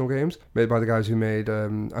Frictional Games. Made by the guys who made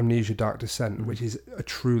Amnesia Dark Descent, which is a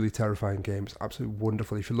truly terrifying game. It's absolutely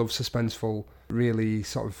wonderful. If you love suspenseful, really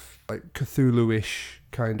sort of like Cthulhu-ish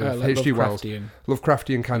kind of like H.G. Wells,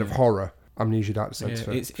 Lovecraftian kind of horror, Amnesia Dark Descent.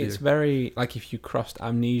 Yeah, it's very like if you crossed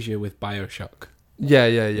Amnesia with Bioshock. Yeah.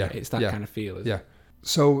 It's that kind of feel, isn't it?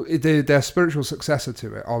 So their spiritual successor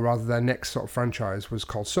to it, or rather their next sort of franchise, was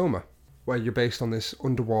called Soma, where you're based on this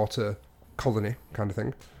underwater colony kind of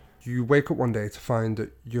thing. You wake up one day to find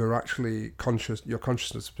that you're actually conscious. Your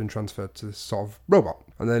consciousness has been transferred to this sort of robot.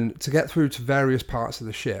 And then to get through to various parts of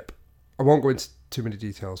the ship, I won't go into too many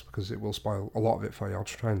details because it will spoil a lot of it for you. I'll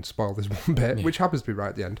try and spoil this one bit, which happens to be right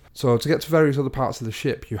at the end. So to get to various other parts of the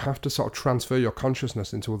ship, you have to sort of transfer your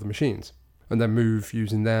consciousness into other machines and then move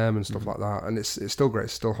using them and stuff like that. And it's still great.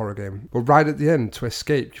 It's still a horror game. But right at the end, to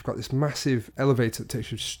escape, you've got this massive elevator that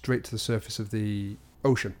takes you straight to the surface of the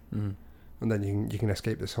ocean. and then you can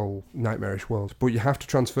escape this whole nightmarish world. But you have to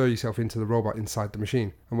transfer yourself into the robot inside the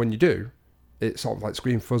machine, and when you do, it sort of like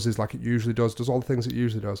screen fuzzes like it usually does all the things it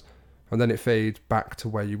usually does, and then it fades back to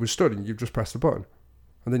where you were stood, and you've just pressed the button,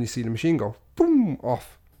 and then you see the machine go boom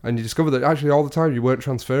off, and you discover that actually all the time you weren't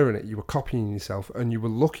transferring it, you were copying yourself, and you were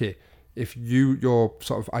lucky if your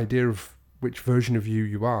sort of idea of which version of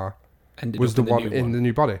you are was the one in the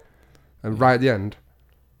new body, and right at the end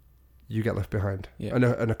you get left behind, and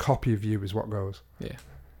a copy of you is what goes. Yeah.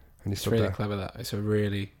 And it's really clever. That it's a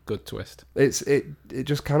really good twist. It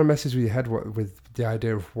just kind of messes with your head with the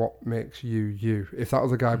idea of what makes you. If that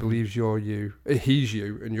other guy believes you're you, he's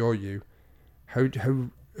you and you're you,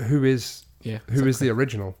 who is the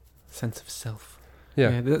original sense of self?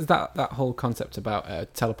 Yeah, there's that whole concept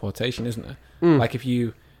about teleportation, isn't there? Like if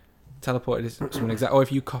you teleported someone or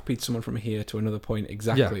if you copied someone from here to another point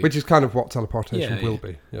exactly, which is kind of what teleportation will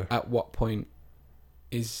be. Yeah. At what point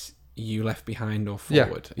is you left behind or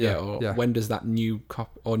forward? When does that new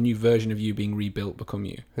new version of you being rebuilt become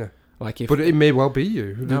you? Yeah. But it may well be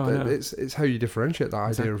you. No, it's how you differentiate that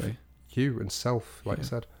idea of you and self, like you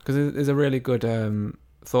said. Because there's a really good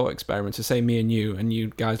thought experiment. So say me and you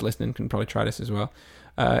guys listening can probably try this as well.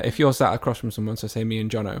 If you're sat across from someone, so say me and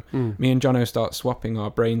Jono, me and Jono start swapping our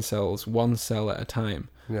brain cells one cell at a time.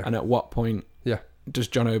 Yeah. And at what point does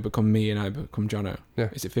Jono become me and I become Jono? Yeah.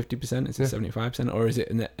 Is it 50%? Is it 75%? Or is it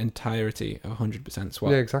in the entirety of 100%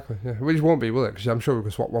 swap? Yeah, exactly. Yeah. Which won't be, will it? Because I'm sure we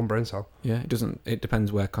can swap one brain cell. Yeah, it doesn't. It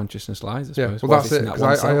depends where consciousness lies, I suppose. Yeah, well, that's it.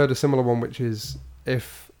 Because I heard a similar one, which is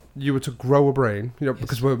if you were to grow a brain,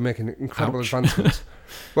 because we're making incredible advancements.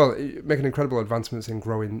 Well, making incredible advancements in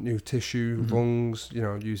growing new tissue, lungs,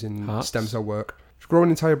 using stem cell work. If you grow an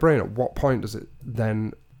entire brain, at what point does it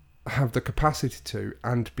then have the capacity to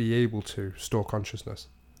and be able to store consciousness?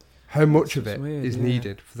 How much of it is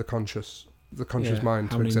needed for the conscious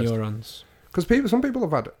mind to exist? How many neurons? Because some people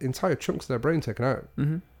have had entire chunks of their brain taken out.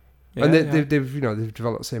 Mm-hmm. Yeah, and they've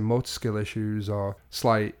developed, say, motor skill issues or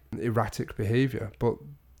slight erratic behaviour, but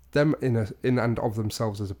them in and of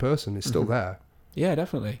themselves as a person is still there. Yeah,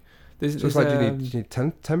 definitely. Do you need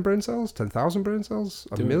 10 brain cells, 10,000 brain cells,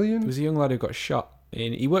 a million? There was a young lad who got shot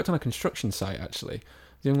he worked on a construction site actually.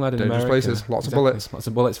 The young lad in Dangerous America. Places, lots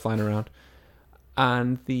of bullets flying around,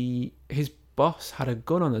 and his boss had a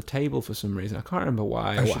gun on the table for some reason. I can't remember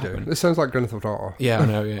why. What happened. This sounds like Grand Theft Auto. Yeah, I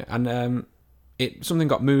know. Yeah, and something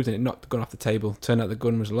got moved and it knocked the gun off the table. Turned out the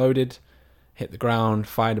gun was loaded, hit the ground,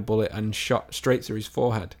 fired a bullet, and shot straight through his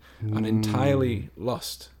forehead, and entirely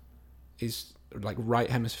lost his right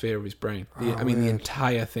hemisphere of his brain. The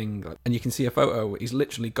entire thing. And you can see a photo. He's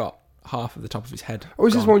literally got half of the top of his head. Oh,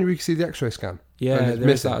 is this one where you can see the X-ray scan? Yeah, there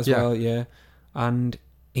is that as well. Yeah, and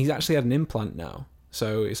he's actually had an implant now.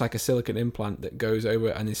 So it's like a silicone implant that goes over,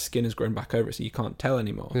 and his skin has grown back over it, so you can't tell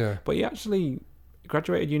anymore. Yeah. But he actually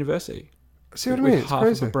graduated university. See what I mean? With half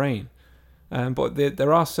of a brain. But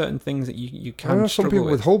there are certain things that you can. I know some people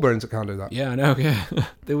with whole brains that can't do that. Yeah, I know. Yeah,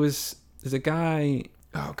 there's a guy.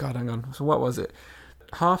 Oh God, hang on. So what was it?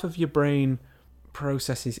 Half of your brain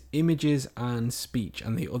processes images and speech,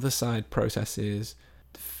 and the other side processes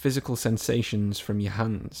physical sensations from your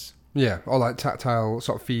hands. Yeah, or like tactile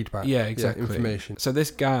sort of feedback. Yeah, exactly. Information. So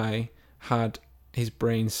this guy had his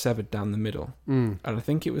brain severed down the middle, and I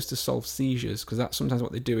think it was to solve seizures, because that's sometimes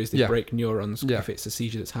what they do is they break neurons if it's a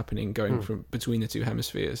seizure that's happening going from between the two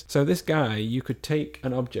hemispheres. So this guy, you could take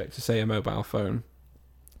an object, to say a mobile phone,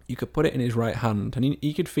 you could put it in his right hand, and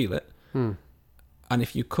he could feel it. And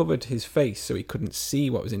if you covered his face so he couldn't see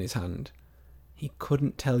what was in his hand, he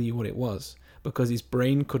couldn't tell you what it was, because his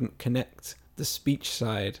brain couldn't connect the speech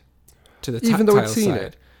side to the tactile even though he'd seen side.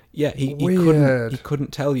 It. Yeah, he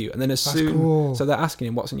couldn't tell you. And then so they're asking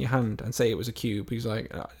him what's in your hand, and say it was a cube. He's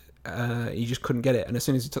like, he just couldn't get it. And as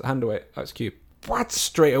soon as he took the hand away, oh, it's a cube. What?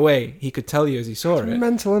 Straight away, he could tell you as he saw it.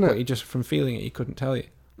 Mental, isn't it? But he just, from feeling it, he couldn't tell you.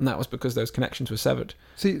 And that was because those connections were severed.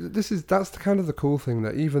 See, that's the kind of the cool thing,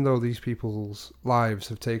 that even though these people's lives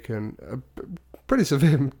have taken a pretty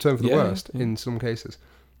severe turn for the worst in some cases,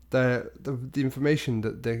 the information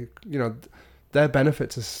that they, their benefit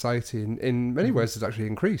to society in many ways has actually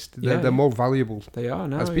increased. They're more valuable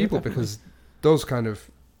as people, because those kind of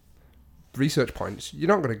research points you're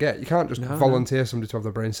not going to get. You can't just volunteer somebody to have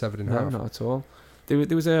their brain severed in half. No, not at all.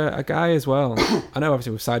 There was a guy as well. I know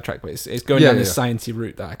obviously we've sidetracked, but it's going down this sciencey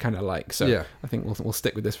route that I kind of like. So I think we'll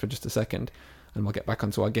stick with this for just a second, and we'll get back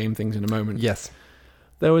onto our game things in a moment. Yes.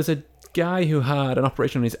 There was a guy who had an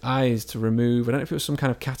operation on his eyes to remove, I don't know if it was some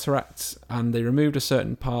kind of cataracts, and they removed a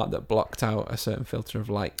certain part that blocked out a certain filter of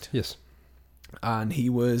light. Yes. And he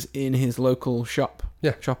was in his local shop.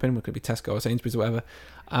 Yeah. Shopping, it could be Tesco or Sainsbury's or whatever.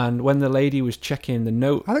 And when the lady was checking the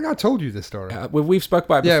note... I think I told you this story. We've spoke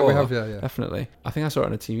about it before. Yeah, we have, yeah. Definitely. I think I saw it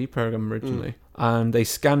on a TV program originally. And they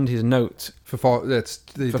scanned his note. The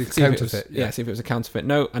counterfeit. See if it was a counterfeit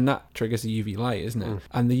note. And that triggers the UV light, isn't it?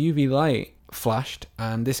 And the UV light flashed,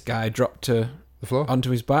 and this guy dropped to the floor onto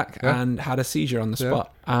his back and had a seizure on the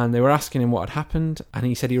spot. And they were asking him what had happened, and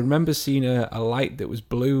he said he remembers seeing a light that was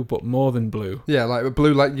blue, but more than blue. Yeah, like a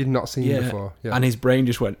blue light you'd not seen before. Yeah. And his brain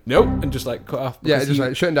just went, nope, and just like cut off. Yeah, just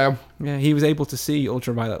like shutting down. Yeah, he was able to see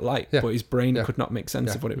ultraviolet light, but his brain could not make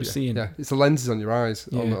sense of what it was seeing. Yeah, it's the lenses on your eyes,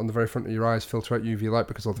 on the very front of your eyes, filter out UV light,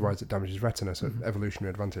 because otherwise it damages retina, so evolutionary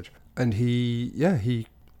advantage. And he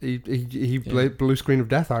blue screen of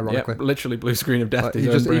death, ironically. Yeah, literally blue screen of death. Like, he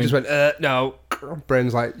just went, no.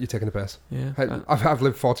 Brain's like, you're taking a piss. Yeah. Hey, I've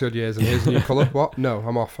lived 40 odd years and here's a new colour. What? No,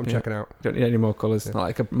 I'm off. I'm checking out. Don't need any more colours. Not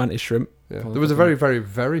like a mantis shrimp. Yeah. There was a very, very,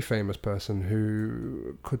 very famous person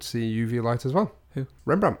who could see UV light as well. Who?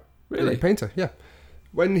 Rembrandt. Really? Painter, yeah.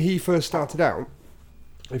 When he first started out,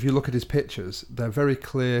 if you look at his pictures, they're very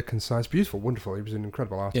clear, concise, beautiful, wonderful. He was an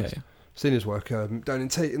incredible artist. Yeah. Seen his work down in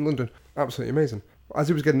Tate in London. Absolutely amazing. As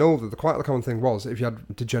he was getting older, the quite common thing was, if you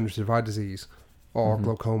had degenerative eye disease or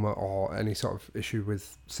glaucoma or any sort of issue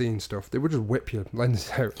with seeing stuff, they would just whip your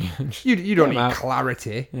lenses out. You don't need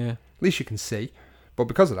clarity. Yeah. At least you can see. But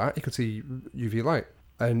because of that, he could see UV light.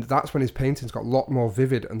 And that's when his paintings got a lot more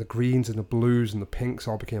vivid, and the greens and the blues and the pinks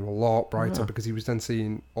all became a lot brighter because he was then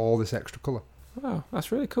seeing all this extra colour. Wow,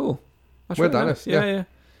 that's really cool. That's really nice. Yeah.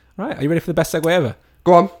 Right, are you ready for the best segue ever?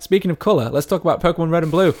 Go on. Speaking of colour, let's talk about Pokemon Red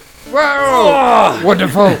and Blue. Wow! Oh,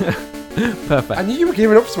 wonderful. Perfect. I knew you were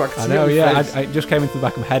giving up so I know, yeah. I just came into the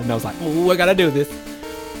back of my head and I was like, I gotta do this.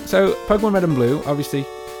 So, Pokemon Red and Blue, obviously,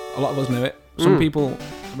 a lot of us know it. Some people,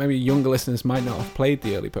 maybe younger listeners, might not have played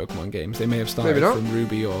the early Pokemon games. They may have started from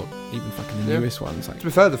Ruby or even fucking the newest ones. Like, to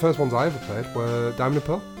be fair, the first ones I ever played were Diamond and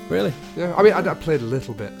Pearl. Really? Yeah. I mean, I played a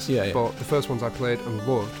little bit. Yeah. But the first ones I played and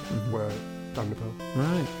loved were Diamond and Pearl.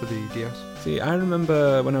 Right. For the DS. See, I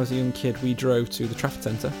remember when I was a young kid, we drove to the Trafford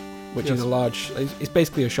Centre, which is a large... It's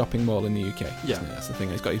basically a shopping mall in the UK. Yeah. That's the thing.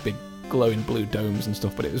 It's got these big glowing blue domes and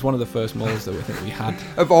stuff, but it was one of the first malls that I think we had.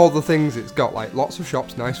 Of all the things, it's got like lots of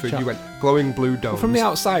shops, nice food. You went glowing blue domes. Well, from the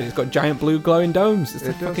outside, it's got giant blue glowing domes.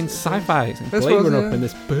 It's fucking sci-fi. It's like Blade Runner up in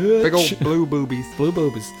this big old blue boobies. Blue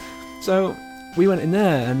boobies. So we went in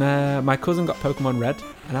there, and my cousin got Pokemon Red,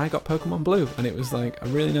 and I got Pokemon Blue, and it was like a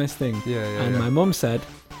really nice thing. And my mum said,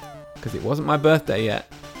 because it wasn't my birthday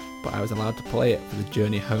yet, but I was allowed to play it for the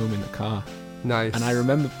journey home in the car. Nice. And I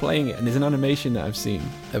remember playing it, and there's an animation that I've seen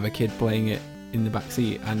of a kid playing it in the back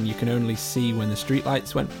seat, and you can only see when the street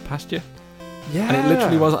lights went past you. Yeah. And it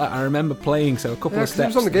literally was, I remember playing, so a couple of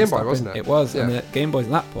steps. It was on the Game Boy, wasn't it? It was, and the Game Boys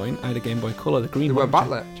at that point, I had a Game Boy Color, the green one. They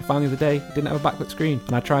weren't backlit. Which I found the other day, it didn't have a backlit screen.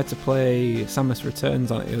 And I tried to play Samus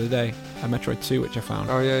Returns on it the other day, a Metroid 2, which I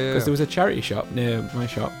found. Oh, yeah. Because there was a charity shop near my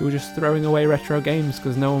shop who were just throwing away retro games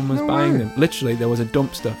because no one was buying them. Literally, there was a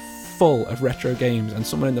dumpster full of retro games, and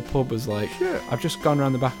someone in the pub was like, I've just gone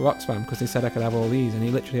around the back of Oxfam because they said I could have all these, and he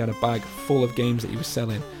literally had a bag full of games that he was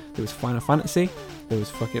selling. There was Final Fantasy, there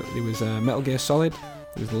was Metal Gear Solid,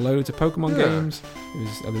 there was loads of Pokemon games,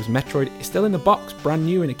 there was Metroid. It's still in the box, brand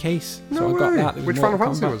new in a case. So I got that. Which Final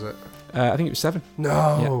Fantasy was it? I think it was 7.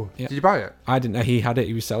 No. Yeah. Did you buy it? I didn't know. He had it.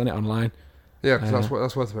 He was selling it online. Yeah, because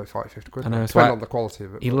that's worth about 50 quid. I know. Depending on the quality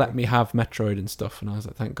of it. He let me have Metroid and stuff, and I was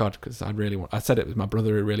like, thank God, because I said it was my brother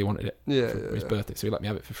who really wanted it for his birthday, so he let me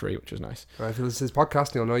have it for free, which was nice. If he listens to his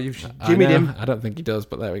podcast, he'll know you've jimmied him. I don't think he does,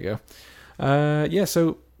 but there we go.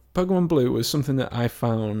 So Pokemon Blue was something that I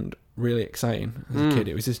found really exciting as a kid.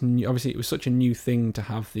 It was this obviously it was such a new thing to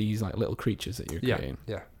have these like little creatures that you're creating.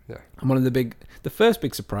 Yeah. And one of the first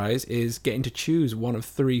big surprise is getting to choose one of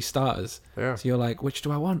 3 starters. Yeah. So you're like, which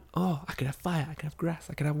do I want? Oh, I could have fire, I could have grass,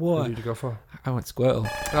 I could have water. What did you go for? I went Squirtle.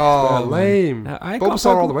 Oh, lame.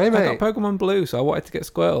 Bulbasaur all the way, mate. I got Pokemon Blue, so I wanted to get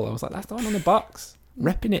Squirtle. I was like, that's the one on the box.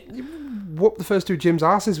 Repping it. You whooped the first 2 gyms'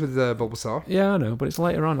 asses with Bulbasaur. Yeah, I know, but it's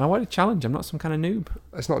later on. I wanted a challenge. I'm not some kind of noob.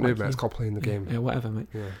 It's not noob, mate. It's called playing the game. Yeah, whatever, mate.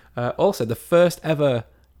 Yeah. Also, the first ever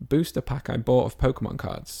booster pack I bought of Pokemon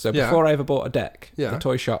cards. So before I ever bought a deck, the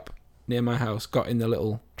toy shop near my house got in the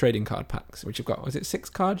little trading card packs, which you've got, was it 6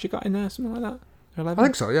 cards you got in there? Something like that? 11? I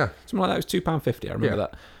think so, yeah. Something like that. It was £2.50. I remember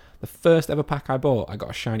that. The first ever pack I bought, I got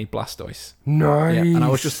a shiny Blastoise. Nice. Yeah, and I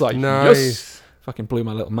was just like, yes! Fucking blew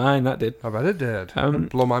my little mind, that did. I bet it did.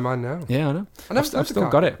 Blow my mind now. Yeah, I know. I've still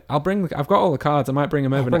got it. I've got all the cards. I might bring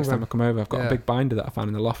them over next time I come over. I've got a big binder that I found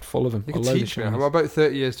in the loft full of them. You can teach me. I'm about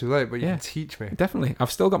 30 years too late, but you can teach me. Definitely.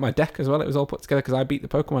 I've still got my deck as well. It was all put together because I beat the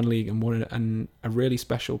Pokemon League and won a really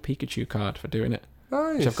special Pikachu card for doing it.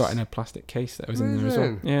 Nice. Which I've got in a plastic case that was in there as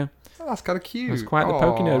well. Yeah. Oh, that's kind of cute. I was quite the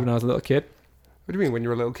Pokemon when I was a little kid. What do you mean when you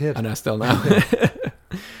were a little kid? I know, still now.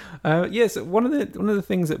 Yes, one of the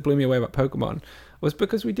things that blew me away about Pokemon was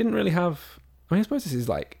because we didn't really have... I suppose this is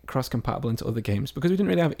like cross-compatible into other games, because we didn't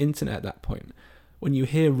really have internet at that point. When you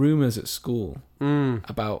hear rumours at school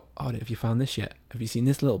about, have you found this yet? Have you seen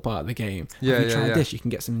this little part of the game? Have you tried this? You can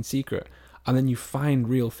get something secret. And then you find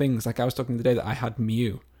real things. Like I was talking the other day that I had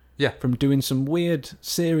Mew. Yeah. From doing some weird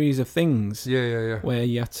series of things. Yeah. Where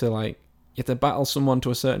you had to battle someone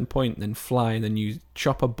to a certain point, and then fly, and then you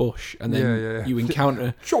chop a bush, and then you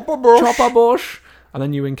encounter... Chop a bush! And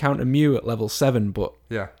then you encounter Mew at level 7, but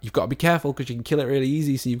you've got to be careful because you can kill it really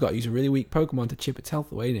easy, so you've got to use a really weak Pokemon to chip its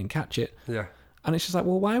health away and then catch it. Yeah. And it's just like,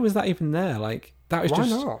 well, why was that even there? Like, that was why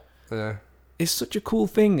not? Yeah. It's such a cool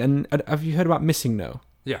thing. And have you heard about Missing No?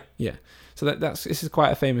 Yeah. Yeah. So this is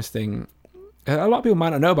quite a famous thing. A lot of people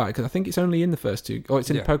might not know about it because I think it's only in the first two. Or it's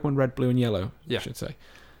in Pokemon Red, Blue, and Yellow, I should say.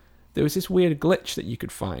 There was this weird glitch that you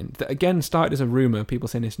could find that, again, started as a rumour, people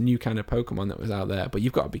saying this new kind of Pokemon that was out there, but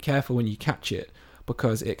you've got to be careful when you catch it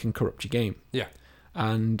because it can corrupt your game. Yeah.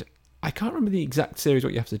 And I can't remember the exact series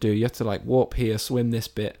what you have to do. You have to like warp here, swim this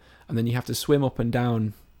bit, and then you have to swim up and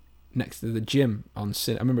down next to the gym on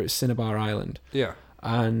I remember it's Cinnabar Island. Yeah.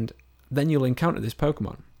 And then you'll encounter this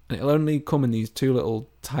Pokemon. And it'll only come in these two little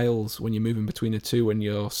tiles when you're moving between the two when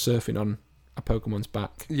you're surfing on a Pokemon's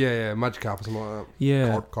back. Yeah, Magikarp or something like that.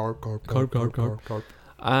 Yeah. Carp.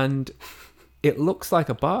 And it looks like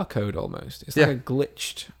a barcode almost. It's like a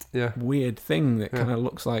glitched, weird thing that kind of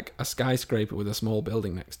looks like a skyscraper with a small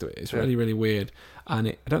building next to it. It's really, really weird. And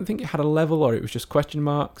I don't think it had a level, or it was just question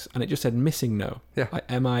marks, and it just said Missing No. Yeah. Like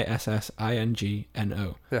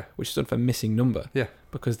MISSINGNO. Yeah. Which stood for missing number. Yeah.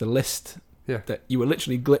 Because the list... Yeah. That you were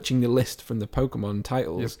literally glitching the list from the Pokemon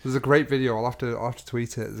titles. Yep. There's a great video. I'll have to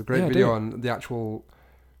tweet it. There's a great video on the actual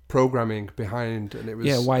programming behind, and it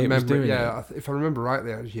was why it was doing it. If I remember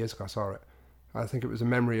rightly, years ago I saw it. I think it was a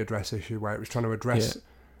memory address issue where it was trying to address,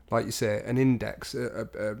 like you say, an index,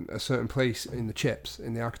 a certain place in the chips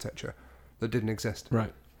in the architecture that didn't exist.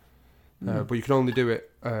 Right. But you can only do it.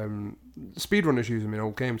 Speedrunners use them in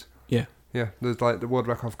old games. Yeah. Yeah, there's like the world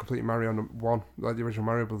record for completing Mario 1, like the original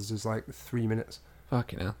Mario Brothers, is like 3 minutes.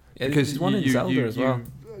 Fucking hell. Yeah, because there's one in Zelda as well.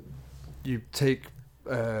 You take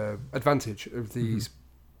advantage of these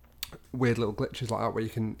weird little glitches like that, where you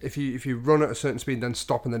can, if you run at a certain speed, then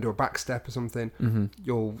stop and then do a back step or something,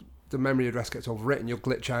 the memory address gets overwritten, you'll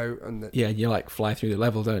glitch out, and you like fly through the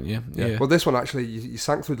level, don't you? Yeah. Well, this one actually, you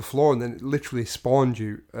sank through the floor, and then it literally spawned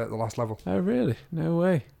you at the last level. Oh, really? No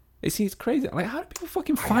way. It's crazy. Like, how do people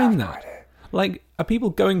fucking find that? Like, are people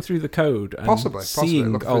going through the code and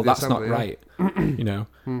seeing, that's not right, you know?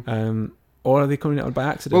 Or are they coming out by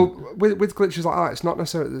accident? Well, with glitches like that, it's not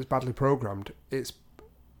necessarily that it's badly programmed. It's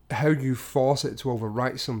how you force it to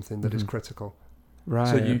overwrite something that is critical. Right.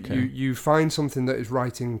 So you find something that is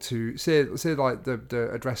writing to, say like the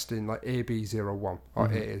addressed in like AB01 or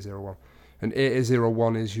AA01. And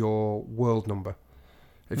AA01 is your world number.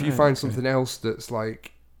 If you find something else that's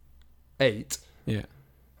like 8... Yeah.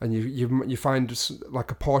 And you find just like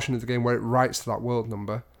a portion of the game where it writes to that world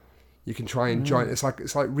number, you can try and join. It's like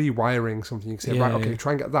rewiring something. You can say,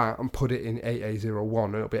 try and get that and put it in AA01,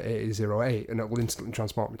 and it'll be AA08, and it will instantly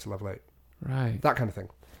transport me to level 8. Right. That kind of thing.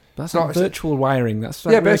 That's not virtual wiring. That's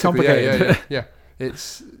very complicated. Yeah.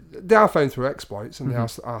 They are found through exploits, and they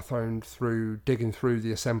are found through digging through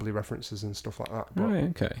the assembly references and stuff like that. But right.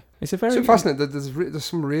 Okay. It's fascinating. There's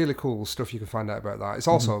some really cool stuff you can find out about that. It's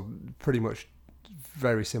also pretty much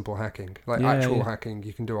very simple hacking, like actual hacking.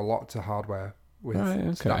 You can do a lot to hardware with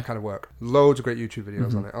that kind of work. Loads of great YouTube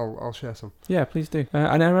videos on it. I'll share some. Yeah, please do.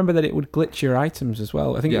 And I remember that it would glitch your items as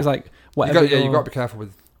well. I think it was like whatever. You got to be careful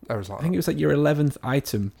with errors like that. I think it was like your 11th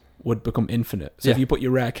item would become infinite. So if you put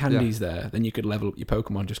your rare candies there, then you could level up your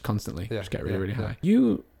Pokemon just constantly. Just get really, really high.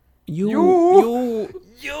 You too.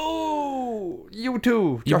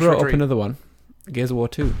 You brought up another one. Gears of War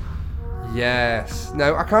 2. Yes.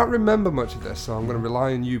 Now, I can't remember much of this, so I'm going to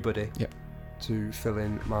rely on you, buddy, to fill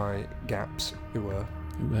in my gaps. You were.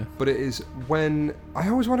 But it is when... I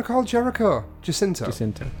always want to call Jacinto.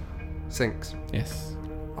 Sinks. Yes.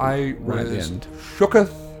 I was at the end.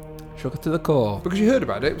 Shooketh to the core. Because you heard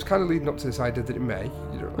about it. It was kind of leading up to this idea that it may.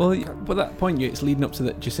 Well, at that point, it's leading up to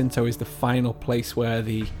that Jacinto is the final place where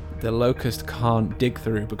the locust can't dig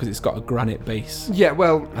through because it's got a granite base. Yeah,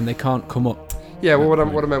 well... And they can't come up. Yeah, well,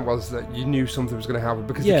 what I meant was that you knew something was going to happen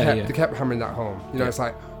because they kept hammering that home. You know, it's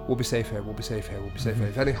like, we'll be safe here, we'll be safe here, we'll be safe here.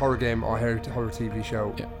 If any horror game or horror TV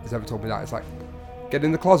show has ever told me that, it's like, Get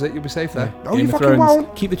in the closet, you'll be safe there. No, you fucking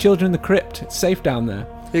won't. Keep the children in the crypt. It's safe down there.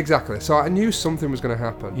 Exactly. So I knew something was going to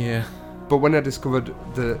happen. Yeah. But when I discovered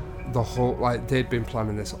the whole, like, they'd been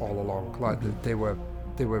planning this all along, like they were,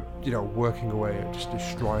 working away at just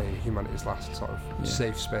destroying humanity's last sort of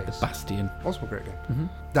safe space. The Bastion. Also a great game.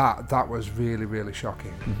 That was really, really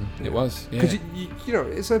shocking. It was, because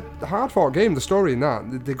it's a hard-fought game. The story in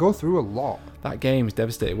that, they go through a lot. That game is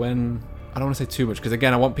devastating. When I don't want to say too much, because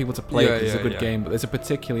again, I want people to play it because it's a good game, but there's a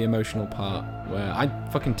particularly emotional part where I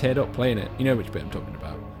fucking teared up playing it. You know which bit I'm talking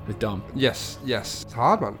about, with Dom. Yes. It's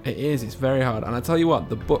hard, man. It is. It's very hard. And I tell you what,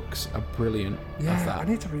 the books are brilliant. Yeah, I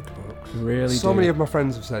need to read the books. Really so many of my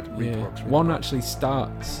friends have said, read the books. One actually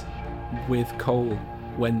starts with Cole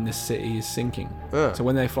when the city is sinking. So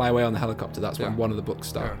when they fly away on the helicopter, that's when one of the books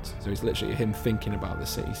starts. So it's literally him thinking about the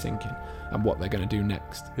city sinking and what they're going to do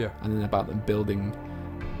next. Yeah. And then about them building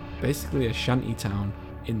basically a shanty town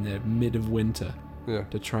in the mid of winter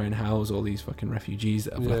to try and house all these fucking refugees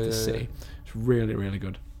that have left the city. It's really, really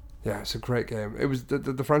good. Yeah, it's a great game. It was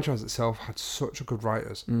the franchise itself had such a good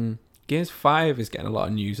writers. Gears 5 is getting a lot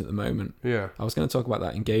of news at the moment. Yeah. I was going to talk about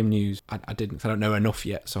that in game news. I didn't, because I don't know enough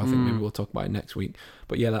yet, so I think maybe we'll talk about it next week.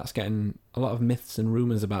 But yeah, that's getting a lot of myths and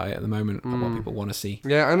rumours about it at the moment, about what people want to see.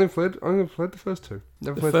 Yeah, I only played the first two.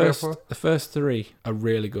 Never played 3 or 4. The first 3 are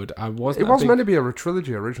really good. It was meant to be a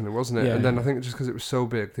trilogy originally, wasn't it? Yeah. And then I think just because it was so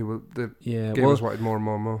big, gamers wanted more and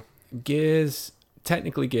more and more.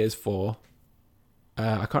 Technically Gears 4, I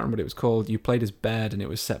can't remember what it was called. You played as Baird and it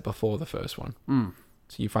was set before the first one.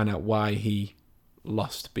 So you find out why he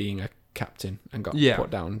lost being a captain and got put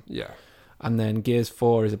down. Yeah. And then Gears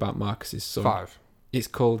 4 is about Marcus's son. 5. It's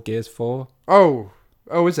called Gears 4. Oh,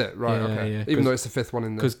 is it? Right, okay. Yeah. Even though it's the 5th one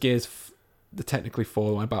in there. Because the technically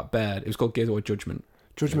 4 one about Baird, it was called Gears of War Judgment.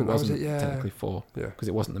 That was it, yeah. Technically 4. Yeah. Because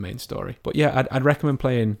it wasn't the main story. But yeah, I'd recommend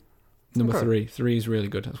playing number 3. 3 is really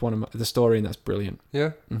good. That's one of the story, and that's brilliant.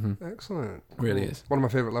 Yeah? Excellent. Really is. One of my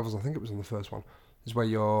favourite levels, I think it was on the first one, is where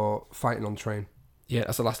you're fighting on the train. Yeah,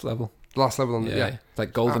 that's the last level. The last level on the It's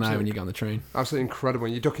like GoldenEye when you get on the train. Absolutely incredible.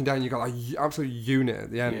 When you're ducking down, you got like absolute unit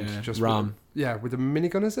at the end. Yeah, just Ram. With a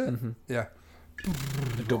minigun, is it? Yeah.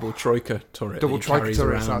 A double Troika turret. Double Troika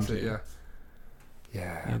turret, that's it,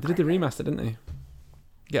 yeah. They did the remaster, didn't they?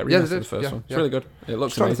 Yeah, remastered the first one. It's really good. It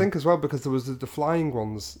looks trying to think as well, because there was the flying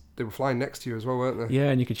ones. They were flying next to you as well, weren't they?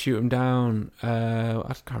 Yeah, and you could shoot them down.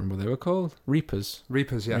 I can't remember what they were called. Reapers, yeah.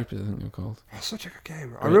 Reapers, I think they were called. Oh, such a good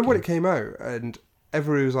game. I remember when it came out, and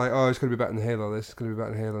everybody was like, it's going to be better than Halo, it's going to be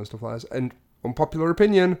better than Halo and stuff like this. And unpopular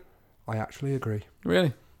opinion, I actually agree. Really?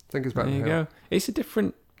 I think it's better than Halo. There you go. It's a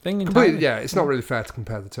different thing entirely. Yeah, it's not really fair to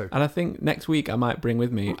compare the two. And I think next week I might bring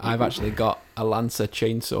with me, I've actually got a Lancer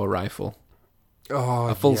chainsaw rifle.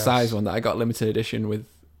 A full-size one that I got limited edition with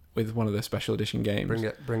one of the special edition games.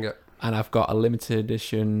 Bring it. And I've got a limited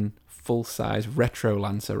edition full-size retro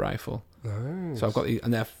Lancer rifle. Nice. So I've got these,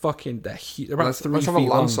 and they're huge. They're about 3 feet long. Let's have a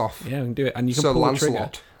lance off. Yeah, we can do it. And you can pull the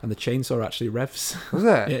trigger, and the chainsaw actually revs. Was it?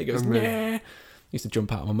 Yeah, it goes, yeah. I used to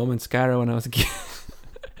jump out of my mum and scare her when I was a kid.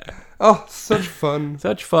 Oh, such fun.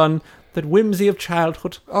 Such fun. The whimsy of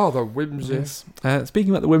childhood. Oh, the whimsy. Yes.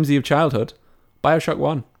 Speaking about the whimsy of childhood, BioShock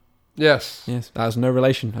 1. Yes. That was no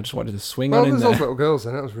relation. I just wanted to swing on in there. Well, there's those little girls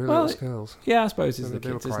in it. It was really little girls. Yeah, I suppose it's the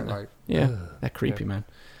kids, isn't it? They're creepy, man.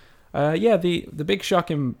 The big shock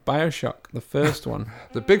in BioShock, the first one.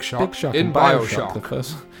 The big shock in BioShock. The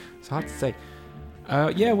first. It's hard to say.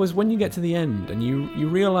 Was when you get to the end and you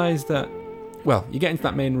realise that, well, you get into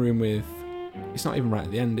that main room with, it's not even right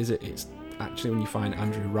at the end, is it? It's actually when you find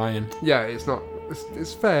Andrew Ryan. Yeah, it's not.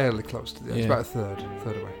 It's fairly close to the end. It's about a third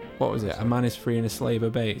away. What was it? A man is free and a slave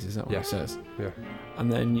obeys. Is that what it says? Yeah.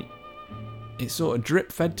 And then it sort of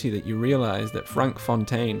drip fed to you that you realise that Frank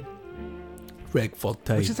Fontaine, which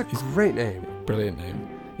is a great name, brilliant name.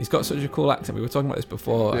 He's got such a cool accent. We were talking about this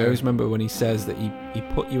before. I always remember when he says that he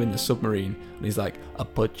put you in the submarine, and he's like, "I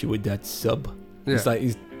put you in that sub." Yeah. It's like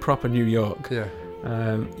he's proper New York. Yeah.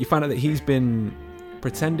 You find out that he's been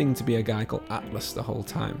pretending to be a guy called Atlas the whole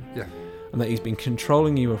time. Yeah. And that he's been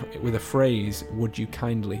controlling you with a phrase, "Would you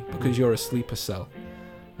kindly?" Because you're a sleeper cell,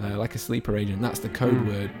 like a sleeper agent. That's the code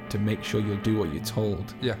word to make sure you'll do what you're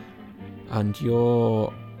told. Yeah. And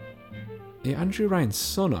you're Andrew Ryan's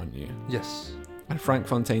son, aren't you? Yes. And Frank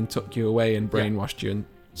Fontaine took you away and brainwashed you and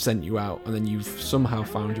sent you out, and then you've somehow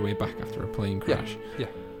found your way back after a plane crash. Yeah.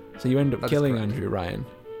 So you end up killing Andrew Ryan.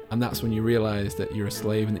 And that's when you realise that you're a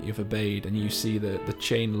slave and that you've obeyed, and you see the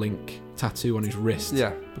chain link tattoo on his wrist.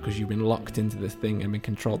 Yeah. Because you've been locked into this thing and been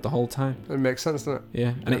controlled the whole time. It makes sense, doesn't it?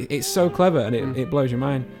 Yeah. And it's so clever, and it blows your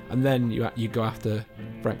mind. And then you go after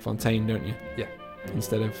Frank Fontaine, don't you? Yeah.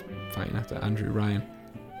 Instead of fighting after Andrew Ryan.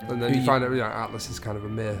 And then you find out Atlas is kind of a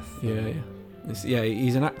myth. Yeah.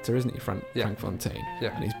 He's an actor, isn't he, Frank Fontaine?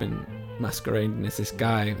 Yeah. And he's been masquerading as this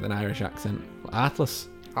guy with an Irish accent. Atlas,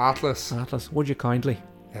 would you kindly?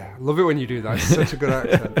 Yeah, I love it when you do that. It's such a good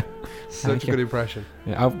accent. Such a good impression.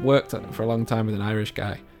 Yeah, I've worked for a long time with an Irish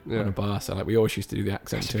guy on a bar, so we always used to do the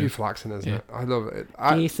accent too. It's a beautiful accent, isn't it? I love it.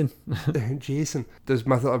 Jason. There's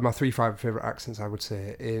my 3 favourite accents, I would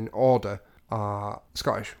say, in order, are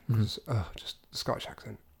Scottish. Because, just the Scottish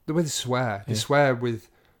accent. The way they swear with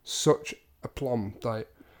such aplomb. Like,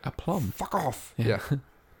 aplomb? Fuck off. Yeah.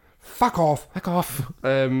 Fuck off. Fuck off.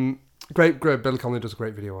 Great. Billy Connolly does a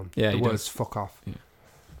great video on the words fuck off. Yeah.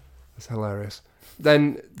 It's hilarious.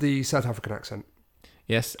 Then the South African accent.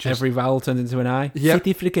 Yes, every vowel turned into an I. Yep.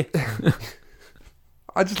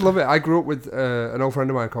 I just love it. I grew up with an old friend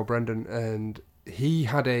of mine called Brendan, and he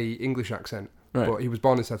had a English accent, but he was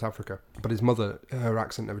born in South Africa. But his mother, her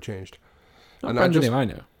accent never changed. Not Brendan I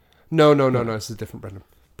know. No, it's a different Brendan.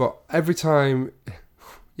 But every time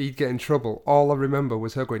he'd get in trouble, all I remember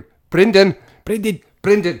was her going, Brendan!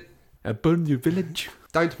 I burn your village.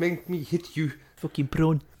 Don't make me hit you. Fucking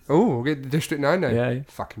prawn. Oh, we'll get District 9 now. Yeah.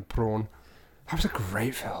 Fucking prawn. That was a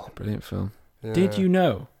great film. Brilliant film. Yeah. Did you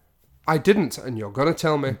know? I didn't, and you're going to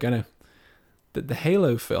tell me. I'm going to. That the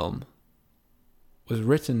Halo film was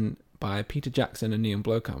written by Peter Jackson and Neil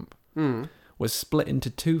Blomkamp. Was split into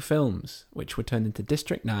 2 films, which were turned into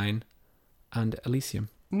District 9 and Elysium.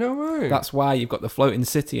 No way. That's why you've got the floating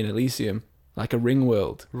city in Elysium, like a ring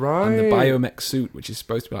world. Right. And the biomech suit, which is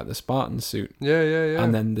supposed to be like the Spartan suit. Yeah.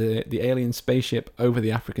 And then the alien spaceship over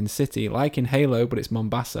the African city, like in Halo, but it's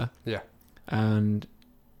Mombasa. Yeah. And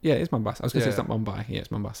it's Mombasa. I was going to say it's not Mumbai. Yeah,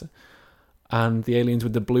 it's Mombasa. And the aliens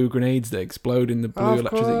with the blue grenades that explode in the blue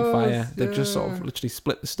electricity fire. They've just sort of literally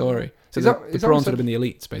split the story. So the prawns would have been the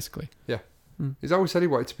elites, basically. Yeah. He's always said he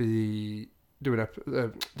wanted to be doing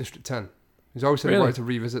District 10. He's always said he wanted to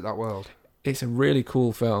revisit that world. It's a really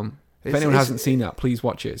cool film. If anyone hasn't seen that, please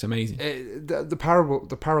watch it. It's amazing.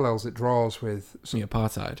 The parallels it draws with the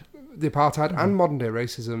apartheid. And modern day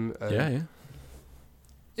racism.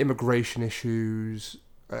 Immigration issues,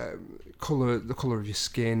 the colour of your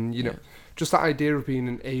skin, you know, just that idea of being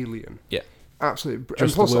an alien. Yeah. Absolutely.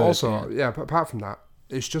 Just and plus also, but apart from that,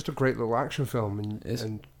 it's just a great little action film,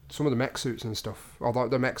 and some of the mech suits and stuff, although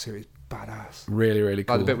the mech suit is badass. Really, really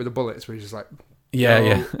cool. Like the bit with the bullets where he's just like...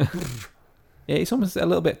 Yeah. Yeah, it's almost a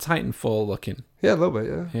little bit Titanfall looking. Yeah, a little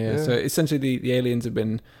bit, yeah. So essentially the aliens have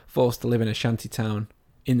been forced to live in a shanty town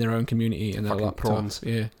in their own community, and they're locked prawns.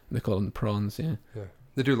 Yeah, they call them the prawns, yeah.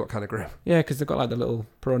 They do look kind of grim. Yeah, because they've got like the little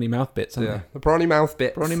prawny mouth bits, haven't they? The prawny mouth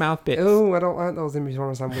bits. Oh, I don't like those in my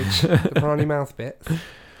prawn sandwich. The prawny mouth bits.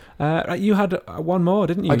 Right, you had one more,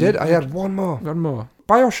 didn't you? I did. I had one more.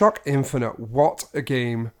 BioShock Infinite. What a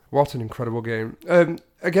game. What an incredible game.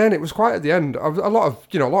 Again, it was quite at the end. A lot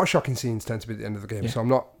of shocking scenes tend to be at the end of the game, so I'm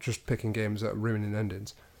not just picking games that are ruining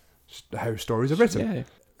endings. Just how stories are written. Yeah.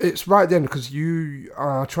 It's right at the end because you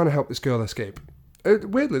are trying to help this girl escape.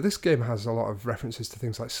 Weirdly, this game has a lot of references to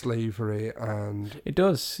things like slavery and... It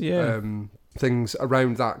does, yeah. Things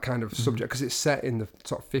around that kind of subject, because it's set in the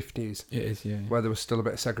sort of 50s. It is, yeah. Where there was still a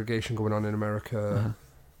bit of segregation going on in America.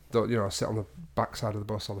 Sit on the back side of the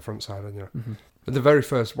bus or the front side, and But one of the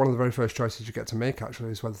very first choices you get to make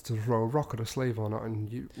actually is whether to throw a rock at a slave or not,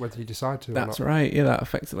 and whether you decide to. That's or not. Right. Yeah, that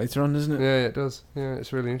affects it later on, doesn't it? Yeah, it does. Yeah,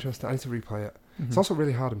 it's really interesting. I need to replay it. It's also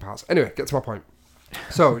really hard in parts. Anyway, get to my point.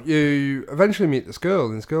 So you eventually meet this girl,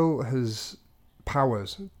 and this girl has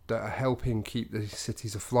powers that are helping keep the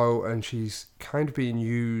cities afloat, and she's kind of being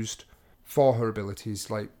used for her abilities,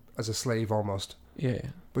 like as a slave almost. Yeah.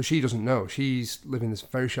 But she doesn't know. She's living this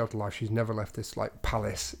very sheltered life. She's never left this like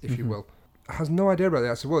palace, if you will. Has no idea about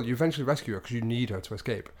that. I said, well, you eventually rescue her because you need her to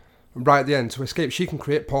escape. And right at the end, to escape, she can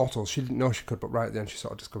create portals. She didn't know she could, but right at the end, she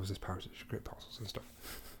sort of discovers this power that she can create portals and stuff.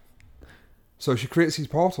 So she creates these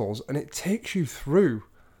portals, and it takes you through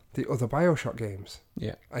the other BioShock games.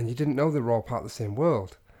 Yeah. And you didn't know they were all part of the same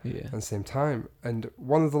world. Yeah. At the same time. And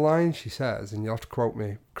one of the lines she says, and you'll have to correct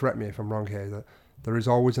me if I'm wrong here, that there is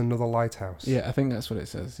always another lighthouse. Yeah, I think that's what it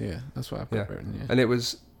says. Yeah, that's what I've got written. Yeah. And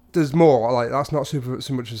there's more. Like, that's not so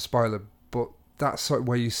much as a spoiler, but that's sort of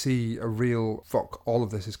where you see a real all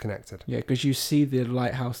of this is connected. Yeah, because you see the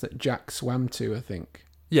lighthouse that Jack swam to, I think.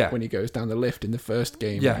 Yeah. When he goes down the lift in the first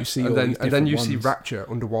game. Yeah. You see and then you see Rapture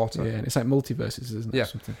underwater. Yeah, and it's like multiverses, isn't it? Yeah.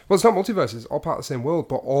 Something? Well, it's not multiverses. It's all part of the same world,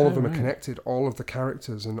 but all of them are connected. All of the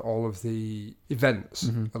characters and all of the events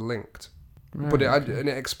are linked. Right, but it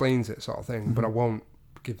explains it, sort of thing. But I won't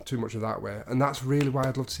give too much of that away. And that's really why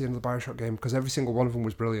I'd love to see another BioShock game, because every single one of them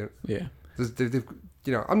was brilliant. Yeah.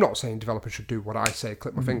 I'm not saying developers should do what I say,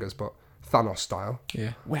 clip my fingers, but Thanos style.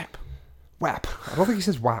 Yeah. Whap. I don't think he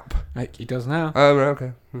says whap. Like he does now.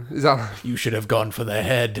 Okay. Is that? You should have gone for the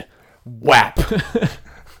head. Whap.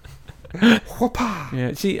 Whoppa.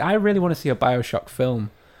 Yeah. See, I really want to see a BioShock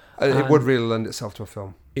film. It would really lend itself to a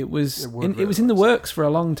film. It was in the works for a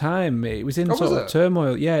long time. It was in sort of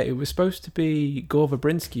turmoil. Yeah, it was supposed to be Gore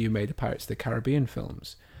Verbinski who made the Pirates of the Caribbean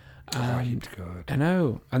films. He'd good. I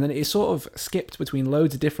know. And then it sort of skipped between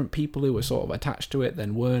loads of different people who were sort of attached to it,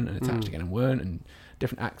 then weren't, and attached again and weren't, and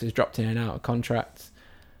different actors dropped in and out of contracts.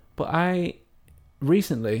 But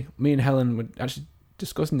recently, me and Helen were actually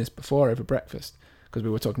discussing this before over breakfast, because we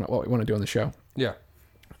were talking about what we want to do on the show. Yeah.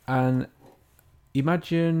 And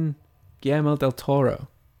imagine Guillermo del Toro.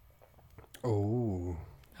 Oh.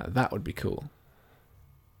 That would be cool.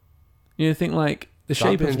 You think like The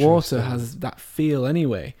Shape of Water has that feel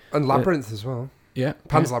anyway. And Labyrinth as well. Yeah.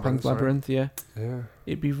 Pan's Labyrinth. Pan's Labyrinth, yeah. Yeah.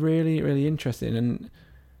 It'd be really, really interesting. And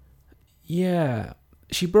yeah,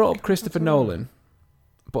 she brought up Christopher Nolan,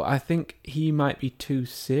 but I think he might be too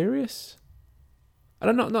serious. I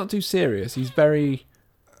don't know, not too serious. He's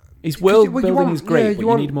world building is great, but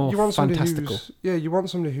you need more fantastical. You want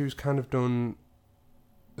somebody who's kind of done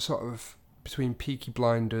sort of between Peaky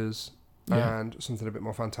Blinders and something a bit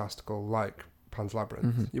more fantastical, like Pan's Labyrinth.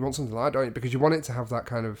 Mm-hmm. You want something like that, don't you? Because you want it to have that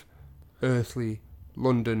kind of earthly,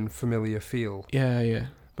 London, familiar feel. Yeah, yeah.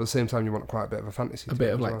 But at the same time, you want quite a bit of a fantasy. A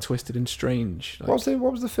bit of like twisted and strange. Like...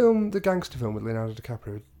 What was the film, the gangster film with Leonardo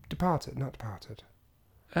DiCaprio? Departed, not Departed.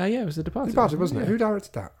 Yeah, it was The Departed. Departed, wasn't it? Who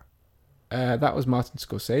directed that? That was Martin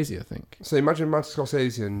Scorsese, I think. So imagine Martin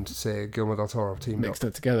Scorsese and, say, Guillermo del Toro teamed mixed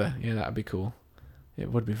up together. Yeah, that'd be cool. It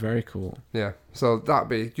would be very cool. Yeah, so that'd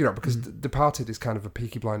be, because Departed is kind of a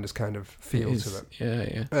Peaky Blinders kind of feel to it.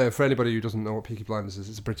 Yeah, yeah. For anybody who doesn't know what Peaky Blinders is,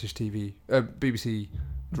 it's a British BBC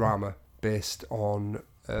drama based on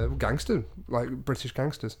gangster, like British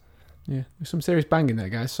gangsters. Yeah, there's some serious banging there,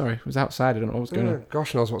 guys. Sorry, it was outside. I don't know what was going on.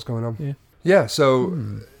 Gosh knows what's going on. Yeah. Yeah, so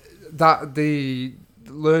that the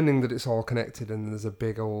learning that it's all connected and there's a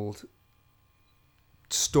big old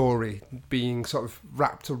story being sort of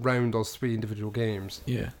wrapped around those 3 individual games.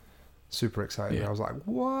 Yeah. Super exciting. Yeah. I was like,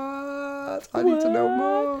 what? I need to know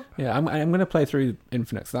more. Yeah, I'm going to play through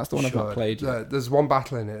Infinite, so that's the one I've not played yet. There's one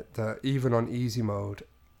battle in it that even on easy mode,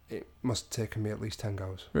 it must have taken me at least 10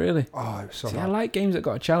 goes. Really? Oh, it was so hard. I like games that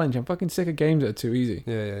got a challenge. I'm fucking sick of games that are too easy.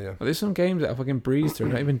 Yeah. But there's some games that I fucking breeze through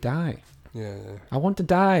and don't even die. Yeah. I want to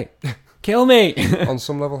die. Kill me. On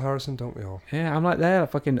some level, Harrison, don't we all? Yeah, I'm like there,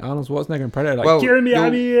 like fucking Arnold Schwarzenegger and Predator. Like, well, get me out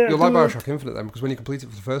of here. You'll like BioShock Infinite then, because when you complete it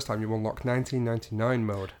for the first time, you unlock 1999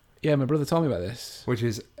 mode. Yeah, my brother told me about this. Which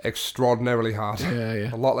is extraordinarily hard.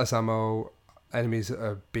 Yeah. A lot less ammo, enemies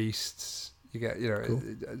are beasts. You get, cool.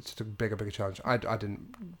 It's just a bigger challenge. I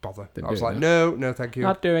didn't bother. I was like, no, thank you.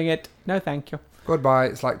 Not doing it. No, thank you. Goodbye.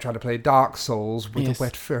 It's like trying to play Dark Souls with a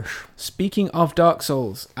wet fish. Speaking of Dark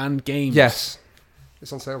Souls and games. Yes.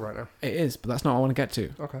 It's on sale right now. It is, but that's not what I want to get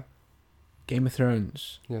to. Okay. Game of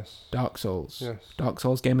Thrones. Yes. Dark Souls. Yes. Dark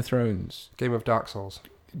Souls, Game of Thrones. Game of Dark Souls.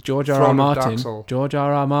 George R.R. Martin. George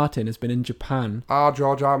R.R. Martin has been in Japan.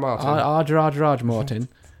 George R. Martin. George Martin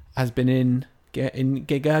has been in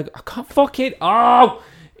I can't fuck it. Oh!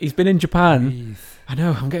 He's been in Japan. Breathe. I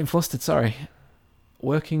know, I'm getting flustered, sorry.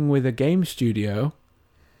 Working with a game studio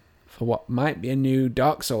for what might be a new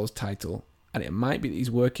Dark Souls title. And it might be that he's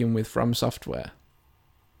working with From Software.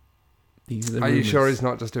 These are the rumors. You sure he's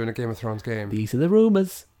not just doing a Game of Thrones game? These are the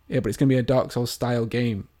rumours. Yeah, but it's going to be a Dark Souls style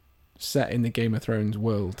game set in the Game of Thrones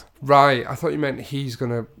world. Right, I thought you meant he's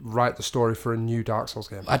going to write the story for a new Dark Souls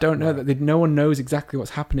game. I don't know that no one knows exactly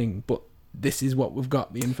what's happening, but this is what we've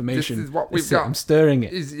got, the information. This is what we've got. I'm stirring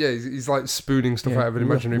it. He's like spooning stuff out of an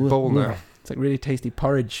imaginary bowl now. It's like really tasty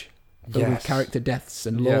porridge filled with character deaths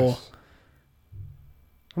and lore. Yes.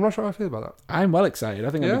 I'm not sure how I feel about that. I'm well excited. I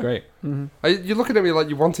think it'll be great. Mm-hmm. You're looking at me like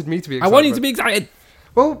you wanted me to be excited. I want you to be excited.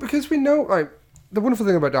 Well, because we know, like, the wonderful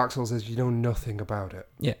thing about Dark Souls is you know nothing about it.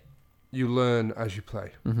 Yeah. You learn as you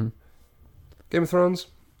play. Mm-hmm. Game of Thrones,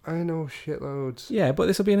 I know shitloads. Yeah, but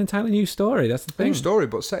this will be an entirely new story. That's the thing. New story,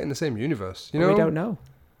 but set in the same universe. You know, we don't know.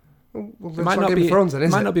 Well, it might not be Thrones, then, it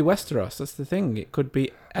might not be Westeros. That's the thing. It could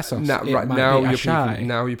be Essos. Now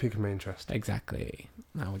you're piquing my interest. Exactly.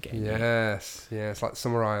 Now we're getting Yes, like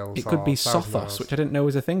Summer Isles. It could be Sothos, which I didn't know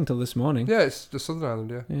was a thing till this morning. Yeah, it's the Southern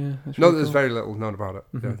Island. Yeah. There's cool. Very little known about it.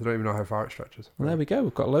 Mm-hmm. Yeah, they don't even know how far it stretches. Well, there we go.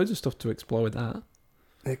 We've got loads of stuff to explore with that.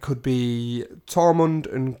 It could be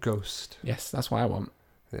Tormund and Ghost. Yes, that's what I want.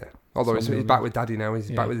 Yeah. Although he's back with Daddy now.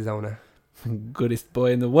 He's back with his owner. Goodest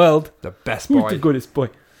boy in the world. The best boy. Who's the goodest boy?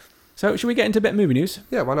 So, should we get into a bit of movie news?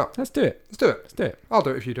 Yeah, why not? Let's do it. I'll do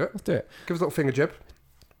it if you do it. Let's do it. Give us a little finger jib.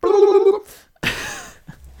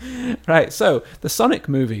 Right, so the Sonic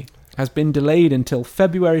movie has been delayed until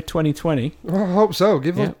February 2020. Well, I hope so.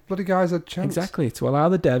 Give those bloody guys a chance. Exactly, to allow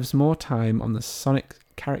the devs more time on the Sonic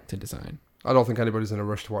character design. I don't think anybody's in a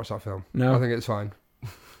rush to watch that film. No. I think it's fine.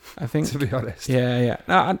 I think... to be honest. Yeah.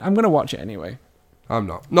 No, I'm going to watch it anyway. I'm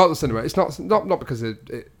not. Not the cinema. It's not because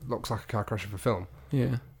it looks like a car crash of a film.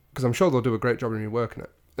 Yeah. Because I'm sure they'll do a great job in reworking it.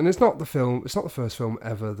 And it's not the first film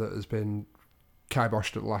ever that has been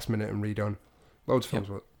kiboshed at the last minute and redone. Loads of films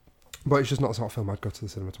with it. But it's just not the sort of film I'd go to the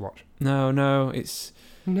cinema to watch. No, it's...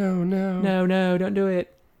 No, don't do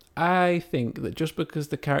it. I think that just because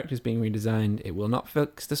the character's being redesigned, it will not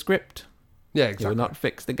fix the script. Yeah, exactly. It will not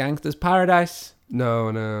fix the gangster's paradise.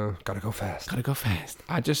 No. Gotta go fast.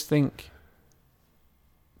 I just think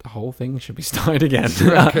the whole thing should be started again.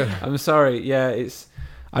 I'm sorry. Yeah,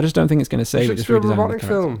 I just don't think it's going to save it. Just do a robotic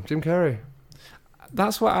film. Jim Carrey.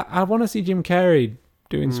 That's what I want to see. Jim Carrey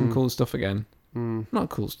doing some cool stuff again. Not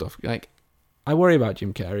cool stuff. Like, I worry about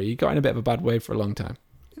Jim Carrey. He got in a bit of a bad way for a long time.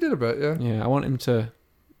 He did a bit, yeah. Yeah, I want him to,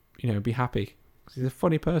 be happy. He's a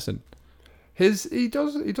funny person. He does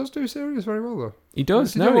do serious very well though. He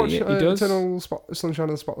does. He does. Eternal Sunshine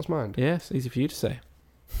of the Spotless Mind. Yes, easy for you to say.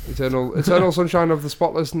 Eternal Sunshine of the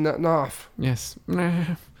Spotless Narf. Yes.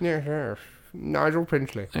 Nigel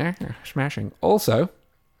Princhley. Smashing. Also,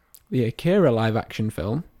 the Akira live-action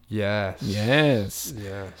film. Yes.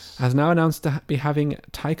 Has now announced to be having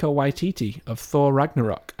Taika Waititi of Thor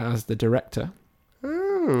Ragnarok as the director.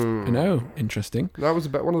 I know, interesting. That was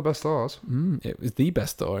one of the best Thors. It was the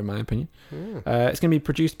best Thor, in my opinion. It's going to be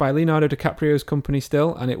produced by Leonardo DiCaprio's company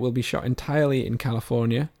still, and it will be shot entirely in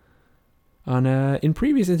California. And in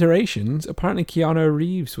previous iterations, apparently Keanu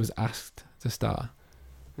Reeves was asked to star.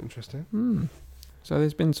 Interesting. So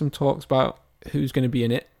there's been some talks about who's going to be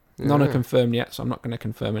in it. None are confirmed yet, so I'm not going to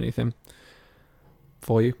confirm anything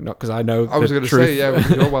for you. Not because I know I was going to say,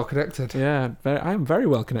 you're well connected. Yeah, I am very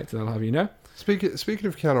well connected, I'll have you know. Speaking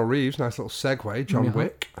of Keanu Reeves, nice little segue, John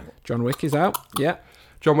Wick. John Wick is out, yeah.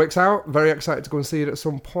 John Wick's out. Very excited to go and see it at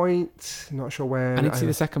some point. Not sure when. I need to see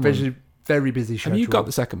the second one. Very busy schedule. Have you got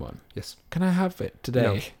the second one? Yes. Can I have it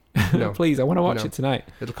today? No. Please, I want to watch it tonight.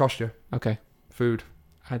 It'll cost you. Okay. Food.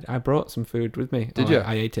 I brought some food with me. Did you?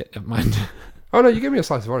 I ate it, never mind. Oh, no, you gave me a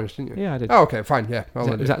slice of orange, didn't you? Yeah, I did. Oh, okay, fine, yeah.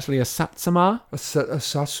 It was actually a satsuma. A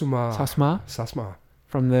satsuma. Sasma.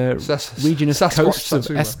 From the region of coast of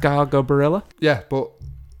Escargot-Barilla. Yeah, but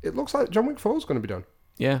it looks like John Wick 4 is going to be done.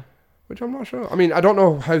 Yeah. Which I'm not sure. I mean, I don't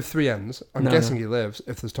know how 3 ends. I'm guessing he lives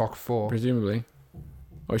if there's talk of 4. Presumably.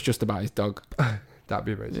 Or it's just about his dog. That'd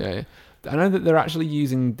be amazing. Yeah. I know that they're actually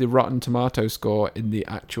using the Rotten Tomato score in the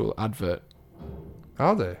actual advert.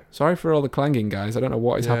 Are they? Sorry for all the clanging, guys. I don't know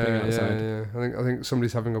what is happening outside. Yeah. I think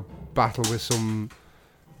somebody's having a battle with some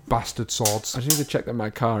bastard swords. I just need to check that my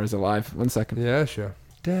car is alive. 1 second. Yeah, sure.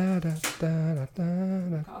 And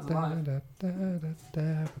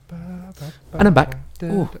I'm back.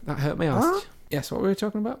 Oh, that hurt my ass. Huh? Yes, what were we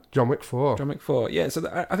talking about? John Wick 4. John Wick 4. Yeah, so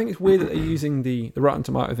I think it's weird that they're using the Rotten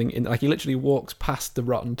Tomato thing. He literally walks past the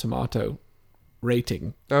Rotten Tomato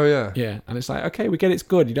rating. Oh, yeah. Yeah, and it's like, okay, we get it's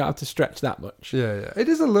good. You don't have to stretch that much. Yeah. It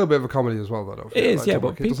is a little bit of a comedy as well, though. It is,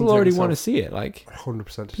 but people already want to see it.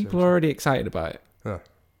 100%. People are already excited about it. Yeah.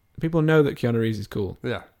 People know that Keanu Reeves is cool.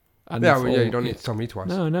 Yeah. And you don't need to tell me twice.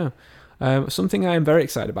 No. Something I am very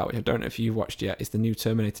excited about, which I don't know if you've watched yet, is the new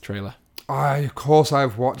Terminator trailer. Of course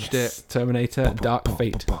I've watched it. Terminator Dark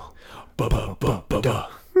Fate.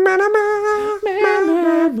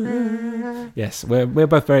 Yes, we're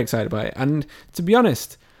both very excited about it. And to be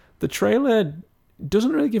honest, the trailer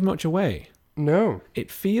doesn't really give much away. No. It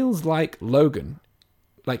feels like Logan.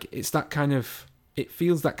 It's that kind of... It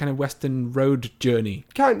feels that kind of Western road journey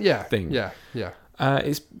thing. Yeah.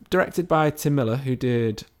 It's directed by Tim Miller, who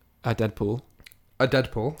did a Deadpool. A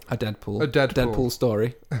Deadpool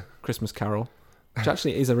story. Christmas Carol. Which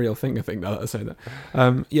actually is a real thing, I think, now that I say that.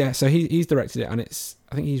 So he's directed it, and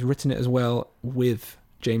I think he's written it as well with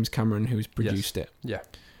James Cameron, who's produced it. Yeah.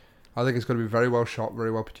 I think it's going to be very well shot,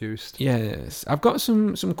 very well produced. Yes. I've got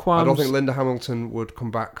some qualms. I don't think Linda Hamilton would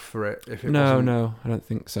come back for it if it wasn't. No, I don't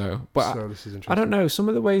think so. But so this is interesting. I don't know. Some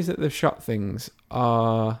of the ways that they've shot things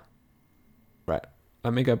are... Right.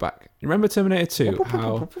 Let me go back. You remember Terminator 2?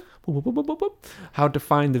 How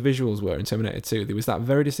defined the visuals were in Terminator 2. There was that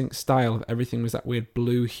very distinct style of everything was that weird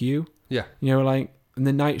blue hue. Yeah. In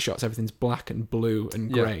the night shots, everything's black and blue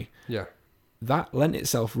and grey. Yeah. That lent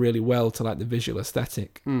itself really well to the visual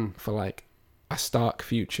aesthetic for a stark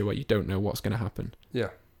future where you don't know what's going to happen. Yeah.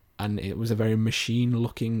 And it was a very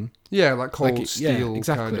machine-looking... Yeah, like cold steel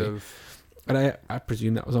exactly. kind of... And I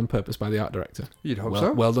presume that was on purpose by the art director. You'd hope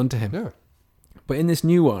so. Well done to him. Yeah. But in this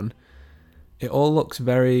new one, it all looks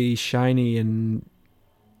very shiny and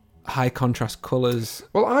high contrast colours.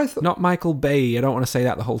 Well, not Michael Bay. I don't want to say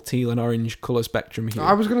that, the whole teal and orange colour spectrum here.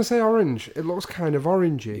 I was going to say orange. It looks kind of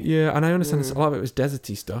orangey. Yeah, and I understand a lot of it was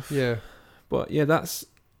deserty stuff. Yeah. But yeah, that's...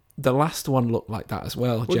 The last one looked like that as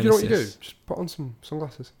well, Genesis. You know what you do? Just put on some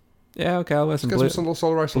sunglasses. Yeah, okay, I'll wear some blue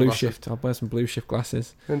shift. I'll wear some blue shift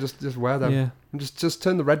glasses. And just wear them. Yeah. And just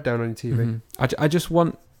turn the red down on your TV. Mm-hmm. I just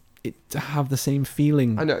want it to have the same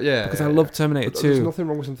feeling. I know, yeah. Because I love Terminator 2. There's nothing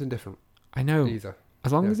wrong with something different. I know. Either.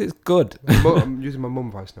 As long as it's good. I'm using my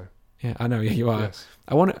mum voice now. Yeah, I know. Yeah, you are. Yes.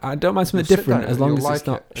 I don't mind something different as long as it's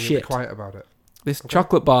not shit. Be quiet about it. This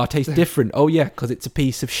chocolate bar tastes different. Oh yeah, because it's a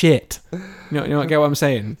piece of shit. You know, get what I'm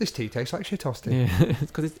saying? This tea tastes like shit, Austin. Yeah, it's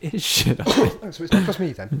because it is shit. So it's not just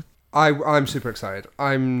me then. I'm super excited.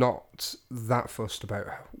 I'm not that fussed about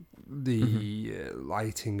the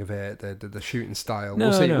lighting of it, the shooting style. No,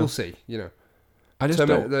 we'll see. You know, I just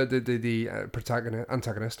don't. The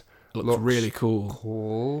antagonist looks really cool.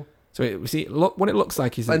 Cool. So what it looks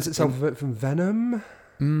like is lends itself from Venom.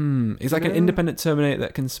 It's like an independent Terminator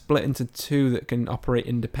that can split into two that can operate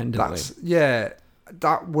independently.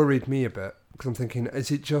 That worried me a bit because I'm thinking,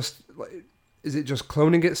 is it just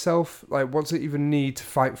cloning itself? Like, what's it even need to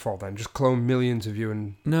fight for then? Just clone millions of you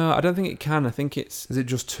and... No, I don't think it can. I think it's... Is it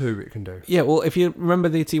just two it can do? Yeah, well, if you remember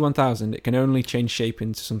the T-1000, it can only change shape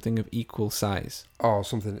into something of equal size. Oh,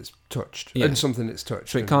 something that's touched. Yeah. And something that's touched.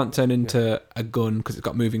 So it can't turn into a gun because it's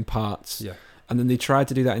got moving parts. Yeah. And then they tried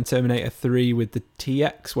to do that in Terminator 3 with the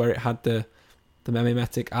TX, where it had the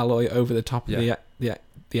mimetic alloy over the top of the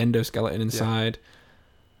endoskeleton inside,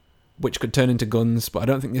 which could turn into guns, but I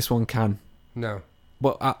don't think this one can. No.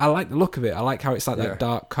 But I like the look of it. I like how it's like that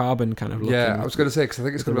dark carbon kind of look. Yeah, I was going to say, because I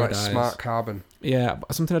think it's going to be like smart carbon. Yeah,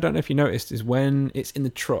 but something I don't know if you noticed is when it's in the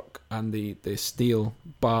truck and the steel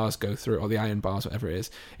bars go through, or the iron bars, whatever it is,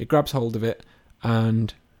 it grabs hold of it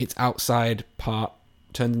and its outside part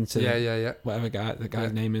turned into whatever the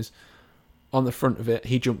guy's name is on the front of it.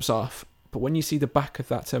 He jumps off, but when you see the back of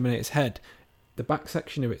that Terminator's head, the back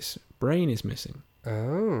section of its brain is missing.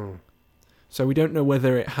 Oh, so we don't know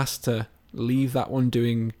whether it has to leave that one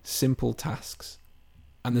doing simple tasks,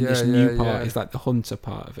 and then this new part is like the hunter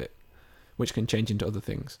part of it, which can change into other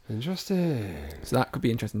things. Interesting. So that could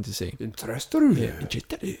be interesting to see. Interesting.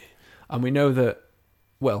 Yeah. And we know that,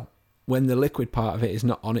 well, when the liquid part of it is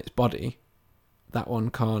not on its body, that one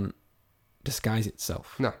can't disguise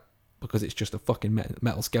itself. No. Because it's just a fucking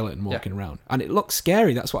metal skeleton walking around. And it looks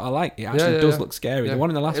scary. That's what I like. It actually does look scary. Yeah. The one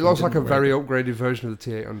in the last one... It looks like a very upgraded version of the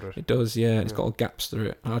T-800. It does, yeah. It's got all gaps through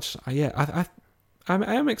it. And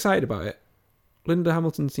I am excited about it. Linda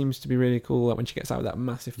Hamilton seems to be really cool. Like when she gets out of that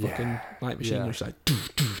massive fucking light machine, and she's like...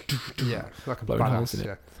 like a blowing holes in it.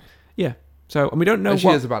 it. Yeah. So, and we don't know she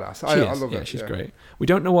is a badass. I love it. Yeah, she's great. We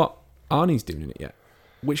don't know what Arnie's doing in it yet.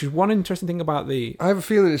 Which is one interesting thing about the... I have a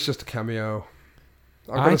feeling it's just a cameo.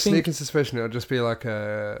 I've got a sneaking suspicion it'll just be like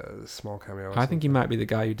a small cameo. I think he might be the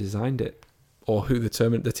guy who designed it, or who the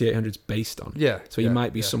T-800 is based on. Yeah. So he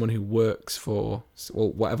might be someone who works for,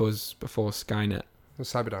 whatever was before Skynet.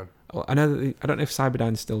 Cyberdyne. Well, I know that I don't know if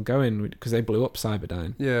Cyberdyne's still going because they blew up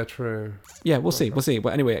Cyberdyne. Yeah, true. Yeah, we'll see.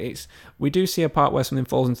 But anyway, we do see a part where something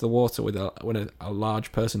falls into the water when a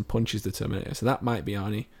large person punches the Terminator. So that might be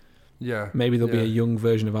Arnie. Yeah. Maybe there'll be a young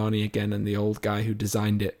version of Arnie again, and the old guy who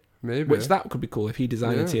designed it. Maybe. Which that could be cool if he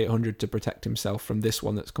designed the T-800 to protect himself from this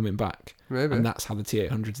one that's coming back. Maybe. And that's how the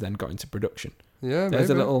T-800s then got into production. Yeah,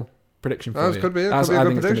 There's a little prediction for you. Could be a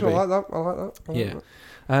good prediction. I like that.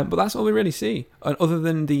 But that's all we really see. And other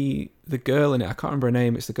than the girl in it, I can't remember her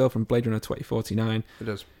name. It's the girl from Blade Runner 2049. It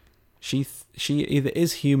is. She either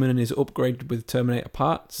is human and is upgraded with Terminator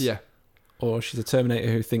parts. Yeah. Or she's a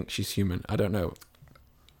Terminator who thinks she's human. I don't know.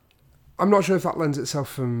 I'm not sure if that lends itself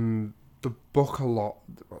from the book a lot.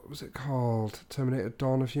 What was it called? Terminator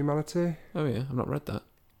Dawn of Humanity? Oh yeah, I've not read that.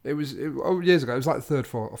 It was years ago. It was like the third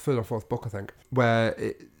or fourth book, I think, where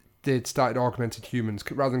they'd started augmented humans.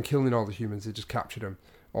 Rather than killing all the humans, they just captured them,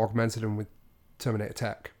 augmented them with Terminator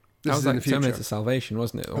tech. This was like Terminator Salvation,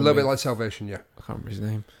 wasn't it? A little bit like Salvation, yeah. I can't remember his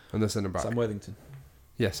name. And they send him back. Sam Worthington.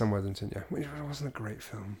 Yeah, Sam Worthington, yeah. Which wasn't a great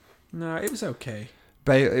film. No, it was okay.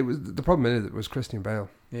 Bale. It was the problem in it was Christian Bale.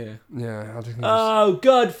 Yeah. Yeah, I think. Oh,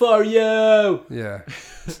 good for you. Yeah.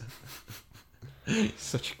 He's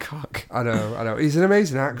such a cock. I know. He's an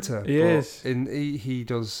amazing actor. He is. He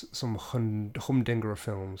does some humdinger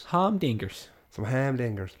films. Humdingers. Some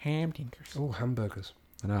hamdingers. Hamdingers. Oh, hamburgers.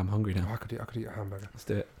 I know. I'm hungry now. Oh, I could eat a hamburger. Let's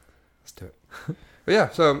do it. But yeah,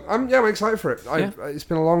 so I'm excited for it. It's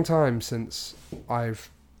been a long time since I've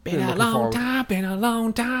been a long time, been a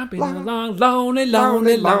long,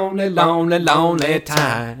 lonely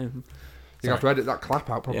time. You have to edit that clap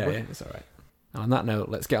out, probably. Yeah, it's all right. On that note,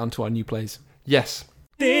 let's get on to our new plays. Yes.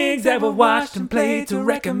 Things that we've watched and played to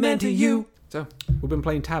recommend to you. So, we've been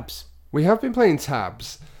playing Tabs. We have been playing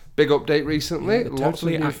Tabs. Big update recently. Lots of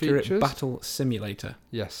new accurate features. Battle Simulator.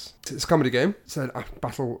 Yes. It's a comedy game. It's an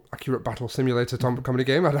accurate battle simulator comedy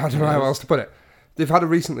game. I don't know how else to put it. They've had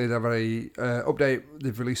recently, they've had a update.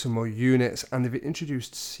 They've released some more units, and they've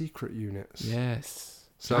introduced secret units. Yes.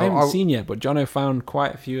 So I haven't seen yet, but Jono found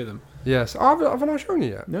quite a few of them. Yes. Oh, have I not shown you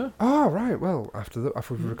yet? No. Oh, right. Well, after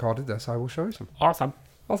we've recorded this, I will show you some. Awesome.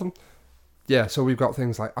 Yeah, so we've got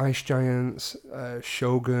things like Ice Giants,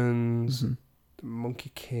 Shoguns,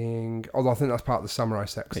 Monkey King. Although I think that's part of the Samurai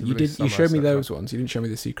set. You showed me those ones. You didn't show me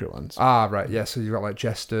the secret ones. Ah, right. Yeah, so you've got like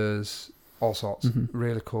Jesters, all sorts.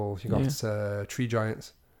 Really cool. You got Tree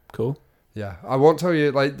Giants. Cool. Yeah, I won't tell you,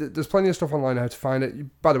 like, there's plenty of stuff online how to find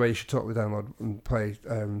it. By the way, you should totally download and play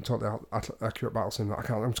Totally Accurate Battle Sim.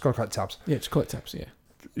 I'm just going to call it Tabs. Yeah, just call it Tabs, yeah.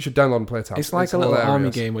 You should download and play Tabs. It's like a little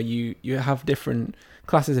army game where you have different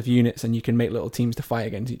classes of units and you can make little teams to fight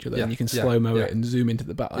against each other and you can slow-mo it and zoom into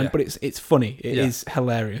the battle. But it's funny. It is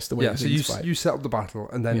hilarious the way the things fight. You set up the battle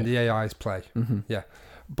and then the AIs play. Yeah.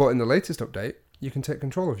 But in the latest update, you can take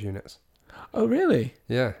control of units. Oh, really?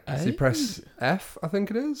 Yeah. So you press F, I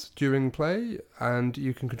think it is, during play, and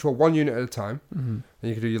you can control one unit at a time. And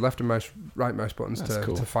you can do your left and right mouse buttons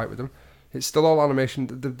to fight with them. It's still all animation.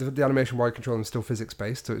 The animation while you control them is still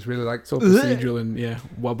physics-based, so it's really like... It's all procedural and,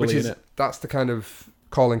 wobbly in it. That's the kind of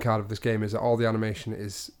calling card of this game, is that all the animation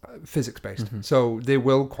is physics-based. So they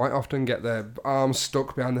will quite often get their arms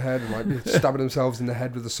stuck behind the head and like stabbing themselves in the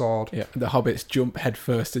head with a sword. Yeah, the hobbits jump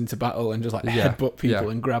headfirst into battle and just like headbutt people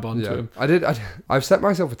and grab onto them. I've set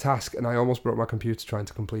myself a task and I almost broke my computer trying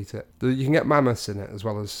to complete it. You can get mammoths in it as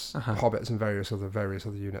well as hobbits and various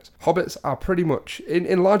other units. Hobbits are pretty much,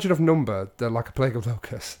 in large enough number, they're like a plague of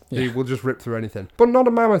locusts. They will just rip through anything. But not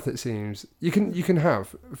a mammoth, it seems. You can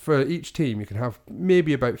have, for each team, you can have maybe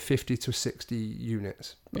about 50 to 60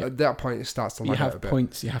 units. At that point, it starts to lag out a bit. You have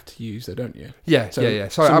points you have to use, though, don't you? Yeah. Sorry,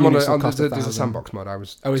 there's a sandbox mode. I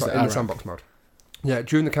was in the sandbox mode. Yeah,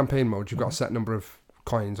 during the campaign mode, you've got a set number of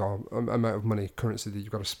coins or amount of money, currency that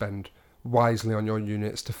you've got to spend wisely on your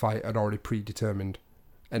units to fight an already predetermined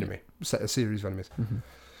enemy, set a series of enemies.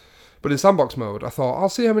 But in sandbox mode, I thought, I'll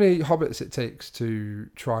see how many hobbits it takes to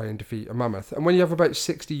try and defeat a mammoth. And when you have about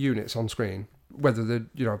 60 units on screen, whether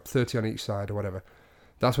they're 30 on each side or whatever,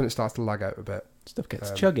 that's when it starts to lag out a bit. Stuff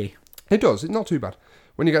gets chuggy. It does. It's not too bad.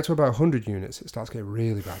 When you get to about 100 units, it starts getting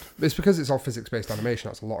really bad. It's because it's all physics-based animation.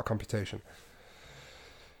 That's a lot of computation.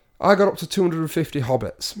 I got up to 250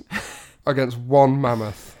 hobbits against one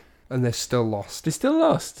mammoth, and they're still lost. They're still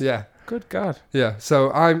lost? Yeah. Good God. Yeah.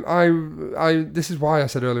 So I this is why I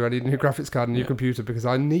said earlier I need a new graphics card and a new computer, because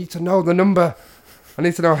I need to know the number. I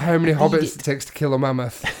need to know how many hobbits it takes to kill a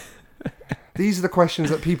mammoth. These are the questions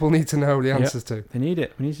that people need to know the answers to. They need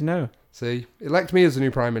it. We need to know. See, elect me as the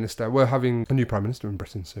new Prime Minister. We're having a new Prime Minister in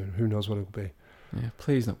Britain soon. Who knows what it will be. Yeah,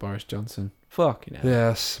 please not Boris Johnson. Fucking hell.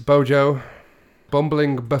 Yes, Bojo.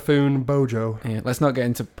 Bumbling buffoon Bojo. Yeah, let's not get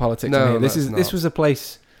into politics here. This was a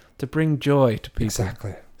place to bring joy to people.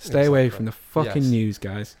 Exactly. Stay away from the fucking news,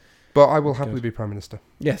 guys. But I will happily be Prime Minister.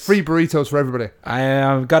 Yes. Free burritos for everybody.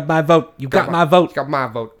 I got my vote. You got my vote. You got my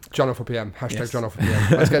vote. Jono for PM. Jono for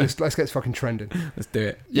PM. Let's get this fucking trending. Let's do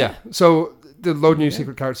it. Yeah. So the load new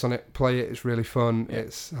secret characters on it. Play it. It's really fun. Yeah.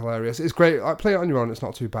 It's hilarious. It's great. Play it on your own. It's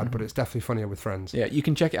not too bad, but it's definitely funnier with friends. Yeah. You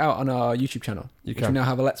can check it out on our YouTube channel. We now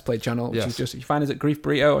have a Let's Play channel, which is just, you find us at Grief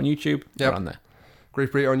Burrito on YouTube. We're on there.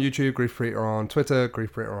 Grief Burrito on YouTube. Grief Burrito on Twitter.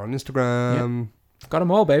 Grief Burrito on Instagram. Yep. Got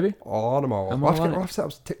them all, baby. On them all. We'll have to set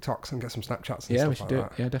up some TikToks and get some Snapchats and stuff we should do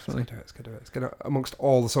it. Yeah, definitely. Let's do it. Let's get it amongst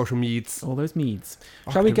all the social medias. All those meads.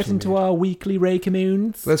 Shall we get into our weekly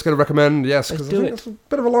recommends? Let's get a recommend, yes, because I think it's a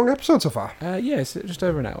bit of a long episode so far. Yes, just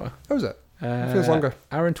over an hour. How is it? It feels longer.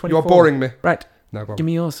 Hour and 24. You're boring me. Right. No, go on. Give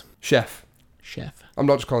me yours. Chef. I'm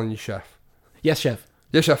not just calling you Chef. Yes, Chef.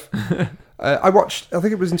 Yes, Chef. I watched, I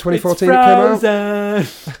think it was in 2014 it came out.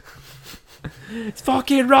 It's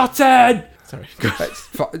fucking rotten! Sorry.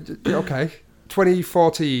 Okay.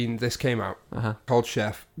 2014, this came out, called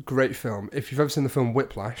Chef. Great film. If you've ever seen the film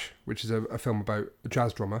Whiplash, which is a film about a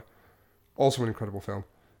jazz drummer, also an incredible film.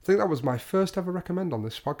 I think that was my first ever recommend on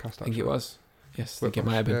this podcast, actually. I think it was. Yes, I think it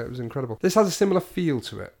might have been. Yeah, it was incredible. This has a similar feel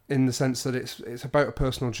to it, in the sense that it's about a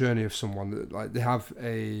personal journey of someone. That, like, they have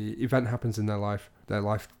a event happens in their life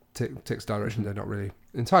takes direction they're not really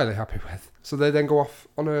entirely happy with. So they then go off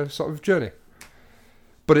on a sort of journey.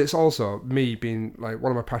 But it's also me being like,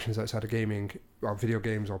 one of my passions outside of gaming, or video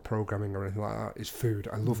games or programming or anything like that, is food.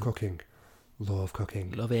 I love cooking. Love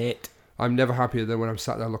cooking. Love it. I'm never happier than when I'm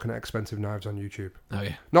sat there looking at expensive knives on YouTube. Oh,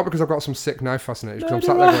 yeah. Not because I've got some sick knife fascination, because I'm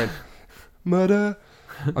sat there going, murder.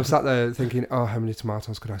 I'm sat there thinking, oh, how many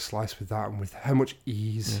tomatoes could I slice with that, and with how much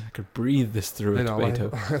ease. Yeah, I could breathe this through a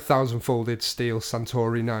tomato. Like a 1,000-folded steel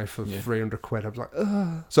Santori knife for 300 quid. I was like,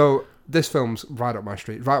 ugh. So this film's right up my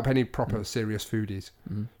street, right up any proper serious foodie's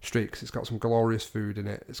street, because it's got some glorious food in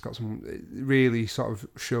it. It really sort of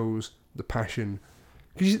shows the passion.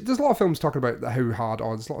 Because there's a lot of films talking about how hard,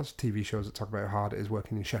 or there's a lot of TV shows that talk about how hard it is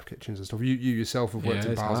working in chef kitchens and stuff. You yourself have worked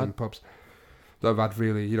in bars and pubs that have had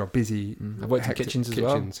really, busy. I've worked in kitchens as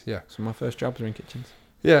well. Yeah. So my first jobs were in kitchens.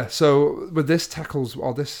 Yeah. So, but this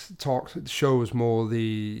shows more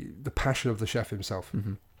the passion of the chef himself,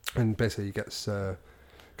 and basically gets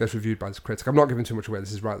reviewed by this critic. I'm not giving too much away.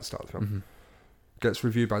 This is right at the start of the film. Gets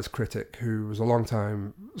reviewed by this critic who was a long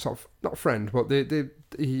time sort of not friend, but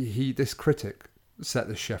this critic set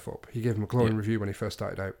this chef up. He gave him a glowing review when he first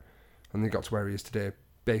started out, and he got to where he is today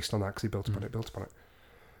based on that, because he built upon it.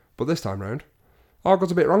 But this time round,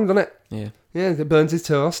 got a bit wrong, doesn't it? Yeah. Yeah, it burns his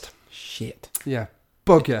toast. Shit. Yeah.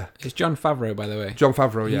 Bugger. It's Jon Favreau, by the way. Jon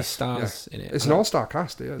Favreau, he stars in it. It's an all-star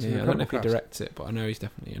cast, yeah. I don't know if he directs it, but I know he's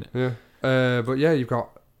definitely in it. Yeah. But yeah, you've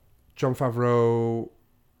got Jon Favreau.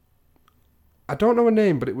 I don't know her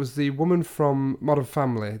name, but it was the woman from Modern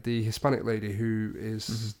Family, the Hispanic lady who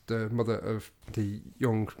is the mother of the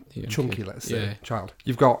young chunky kid. Let's say, child.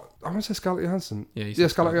 You've got, I want to say Scarlett Johansson. Yeah,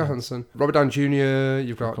 Scarlett Johansson. Robert Downey Jr.,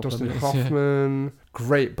 you've got Dustin Hoffman. Yeah.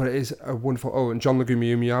 Great, but it is a wonderful... Oh, and John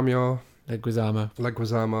Leguizamo.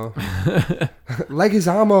 Leguizamo. Leg his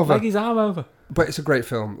arm over. Leg his arm over. But it's a great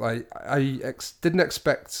film. Like, I didn't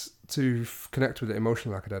expect to connect with it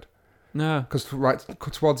emotionally like I did. No. Because right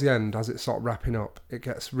towards the end, as it's sort of wrapping up, it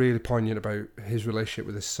gets really poignant about his relationship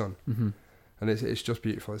with his son. And it's just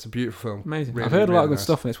beautiful. It's a beautiful film. Amazing. Really, I've heard a lot of good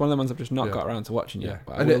stuff, and it's one of the ones I've just not got around to watching yet.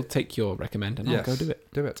 But I will take your recommend, and I'll go do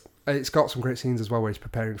it. Do it. It's got some great scenes as well where he's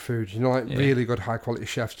preparing food. Really good high quality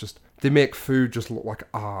chefs they make food just look like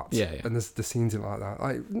art. Yeah. And there's the scenes in like that.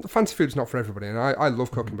 Like, fancy food's not for everybody, and I love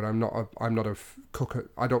cooking, but I'm not a cooker.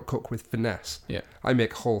 I don't cook with finesse. Yeah. I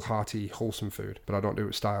make wholehearted, wholesome food, but I don't do it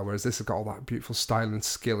with style. Whereas this has got all that beautiful style and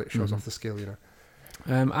skill. It shows off the skill,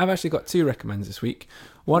 I've actually got 2 recommends this week.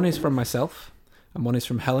 One is from myself, and one is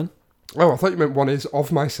from Helen. Oh, I thought you meant one is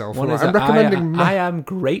of myself. I'm recommending. I am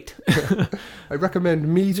great. I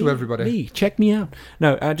recommend me to everybody. Me, check me out.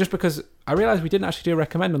 No, just because I realised we didn't actually do a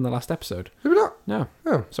recommend on the last episode. Did we not? No.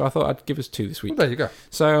 Oh. So I thought I'd give us 2 this week. Well, there you go.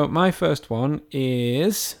 So my first one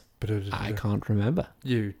is... I can't remember.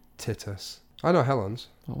 You titus. I know Helen's.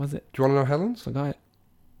 What was it? Do you want to know Helen's? Forgot it.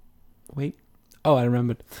 Wait. Oh, I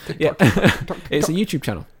remembered. TikTok, It's a YouTube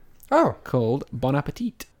channel. Oh. Called Bon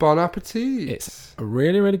Appetit. Bon Appetit. It's a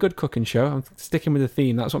really, really good cooking show. I'm sticking with the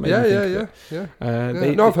theme. That's what made me think of it. Yeah.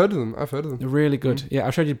 I've heard of them. They're really good. Yeah,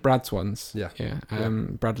 I showed you Brad's ones. Yeah.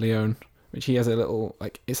 Brad Leone, which he has a little,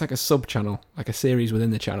 it's like a sub-channel, like a series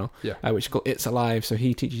within the channel, which is called It's Alive. So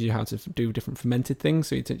he teaches you how to do different fermented things.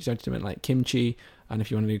 So he teaches you how to make like kimchi, and if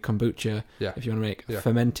you want to do kombucha, if you want to make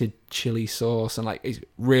fermented chili sauce, and it's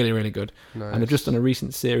really, really good. Nice. And they've just done a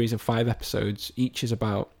recent series of 5 episodes. Each is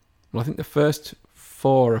about... Well, I think the first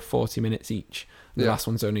 4 are 40 minutes each. The last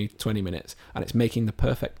one's only 20 minutes. And it's making the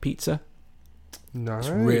perfect pizza. Nice.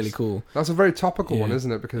 It's really cool. That's a very topical one, isn't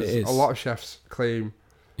it? Because a lot of chefs claim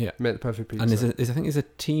make the perfect pizza. And I think there's a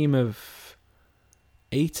team of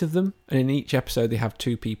 8 of them. And in each episode, they have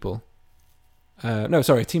 2 people. A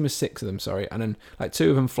team of 6 of them, sorry. And then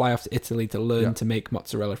 2 of them fly off to Italy to learn to make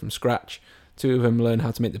mozzarella from scratch. 2 of them learn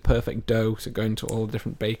how to make the perfect dough, so go into all the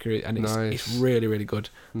different bakeries, and it's really, really good.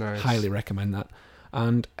 Nice. Highly recommend that.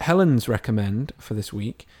 And Helen's recommend for this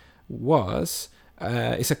week was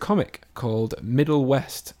it's a comic called Middle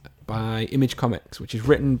West by Image Comics, which is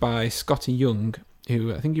written by Scotty Young,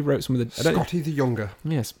 who I think he wrote some of the... Scotty the Younger.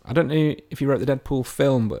 Yes. I don't know if he wrote the Deadpool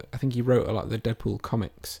film, but I think he wrote a lot of the Deadpool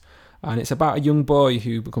comics. And it's about a young boy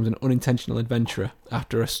who becomes an unintentional adventurer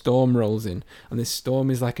after a storm rolls in. And this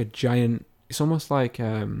storm is like a giant... It's almost like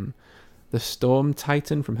the Storm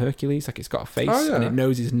Titan from Hercules. Like, it's got a face and it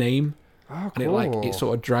knows his name. Oh, cool. And it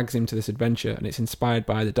sort of drags him to this adventure. And it's inspired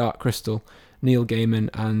by The Dark Crystal, Neil Gaiman,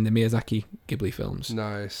 and the Miyazaki Ghibli films.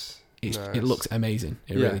 Nice. It looks amazing.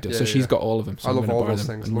 It really does. So she's got all of them. So I love all those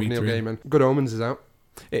things. I love Neil Gaiman. Good Omens is out.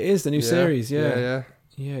 It is the new series. Yeah.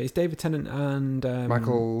 Yeah, it's David Tennant and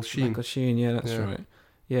Michael Sheen. Yeah, that's right.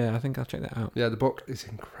 Yeah, I think I'll check that out. Yeah, the book is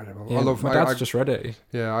incredible. Yeah, my dad's just read it.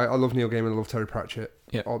 Yeah, I love Neil Gaiman. I love Terry Pratchett.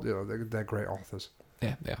 Yeah, they're great authors.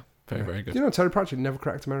 Yeah, they are very good. You know, Terry Pratchett never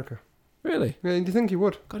cracked America. Really? Yeah, do you think he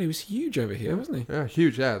would? God, he was huge over here, wasn't he? Yeah,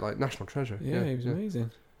 huge. Yeah, like national treasure. Yeah, he was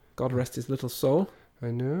amazing. God rest his little soul. I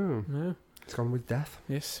know. No. He's gone with death.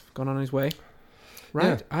 Yes, gone on his way.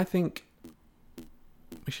 Right, I think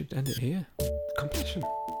we should end it here. Competition.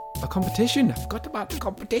 A competition. I forgot about the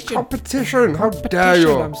competition. Competition. How dare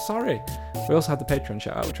you? I'm sorry. We also had the Patreon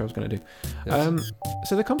shout out, which I was going to do. Yes.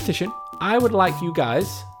 So the competition, I would like you guys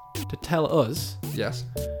to tell us. Yes.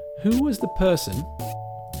 Who was the person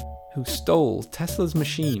who stole Tesla's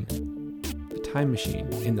machine, the time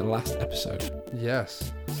machine, in the last episode?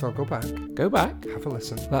 Yes. So go back. Go back. Have a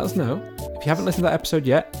listen. Let us know. If you haven't listened to that episode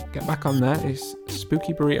yet, get back on there. It's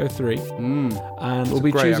Spooky Burrito 3. And we'll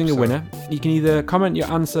be choosing a winner. You can either comment your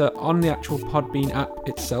answer on the actual Podbean app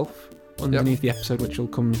itself, underneath the episode, which will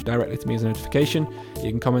come directly to me as a notification. You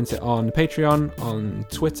can comment it on Patreon, on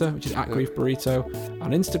Twitter, which is @GriefBurrito,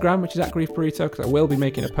 on Instagram, which is @GriefBurrito, because I will be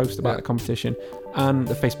making a post about the competition, and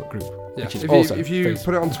the Facebook group, which is also if you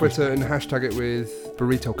put it on Twitter and hashtag it with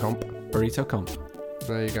Burrito Comp. Burrito Comp.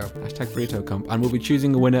 There you go. Hashtag Burrito Comp. And we'll be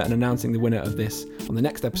choosing a winner and announcing the winner of this on the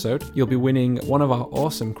next episode. You'll be winning one of our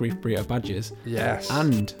awesome Grief Burrito badges. Yes.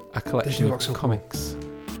 And a collection of comics.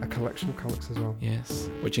 A collection of comics as well. Yes.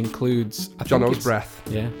 Which includes... John O's breath.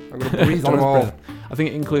 Yeah. I'm going to breathe on them all. I think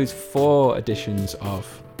it includes 4 editions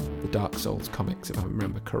of the Dark Souls comics, if I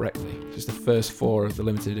remember correctly. Just the first 4 of the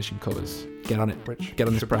limited edition covers. Get on it. Get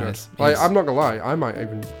on this prize. Yes. I'm not going to lie. I might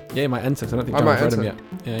even... Yeah, you might enter. I don't think John's read them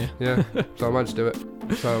yet. Yeah. So I might just do it.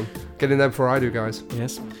 So get in there before I do, guys.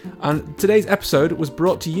 Yes. And today's episode was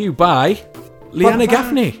brought to you by Leanna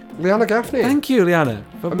Gaffney. Leanna Gaffney. Thank you, Leanna,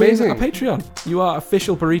 for being a Patreon. You are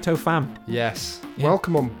official Burrito fam. Yes. Yeah.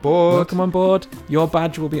 Welcome on board. Welcome on board. Your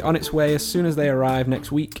badge will be on its way as soon as they arrive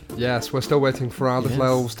next week. Yes, we're still waiting for our little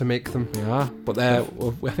elves to make them. We are, but I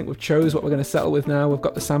think we've chose what we're going to settle with now. We've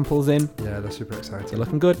got the samples in. Yeah, they're super exciting. They're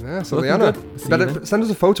looking good. Yeah, so Leanna, better send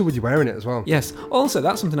us a photo with you wearing it as well. Yes. Also,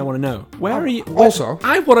 that's something I want to know. Where are you?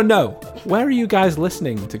 I want to know. Where are you guys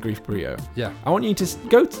listening to Grief Burrito? Yeah. I want you to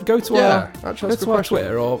go to our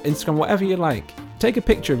Twitter or Instagram, whatever you like. Take a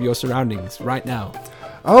picture of your surroundings right now.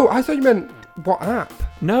 Oh, I thought you meant what app?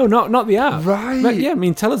 No, not the app. Right. Yeah, I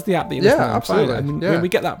mean, tell us the app that you listen to. Yeah, absolutely. I mean, we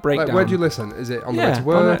get that breakdown. Like, where do you listen? Is it on the way to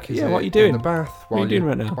work? What are you doing? In the bath? What are you doing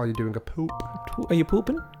right now? While you're doing a poop? Are you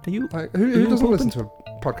pooping? Are you? Like, who doesn't listen to a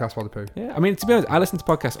podcast while they poo? Yeah, I mean, to be honest, I listen to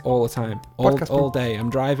podcasts all the time, all day.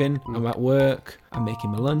 I'm driving. I'm at work. I'm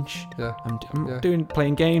making my lunch. Yeah. I'm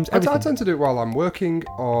playing games. I tend to do it while I'm working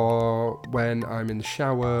or when I'm in the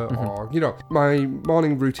shower or my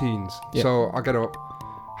morning routines. Yeah. So I get up,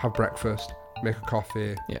 have breakfast, make a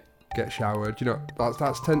coffee. Yeah. Get showered,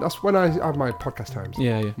 that's when I have my podcast times.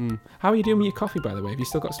 Yeah. How are you doing with your coffee, by the way? Have you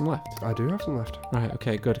still got some left? I do have some left. Right,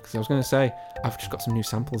 okay, good. Because I was going to say, I've just got some new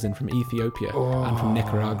samples in from Ethiopia and from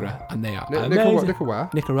Nicaragua, and they are amazing. Where?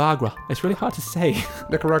 Nicaragua. It's really hard to say.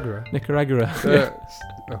 Nicaragua. Okay.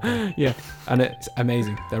 Yeah, and it's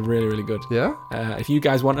amazing. They're really, really good. Yeah. If you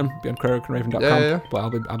guys want them, be on crowrokenraven.com. Yeah.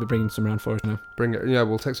 But I'll be bringing some around for us now. Bring it. Yeah,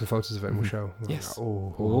 we'll take some photos of it and we'll show. Yes.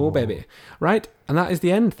 Oh, baby. Right, and that is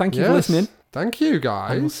the end. Thank you for listening. Thank you,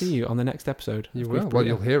 guys. And we'll see you on the next episode. You will. Well,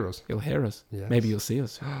 you'll hear us. You'll hear us. Yes. Maybe you'll see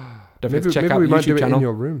us. Don't forget to check out we the might YouTube do it channel. in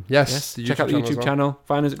your room. Yes. Check out the YouTube channel.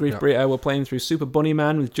 Find us at Grief Burrito. We're playing through Super Bunny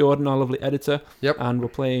Man with Jordan, our lovely editor. Yep. And we're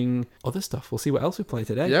playing other stuff. We'll see what else we play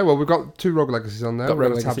today. Yeah, well, we've got 2 Rogue Legacies on there.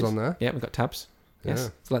 We've got tabs on there. Yeah, we've got tabs.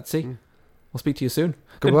 Yes. So let's see. We'll speak to you soon.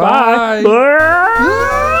 Goodbye.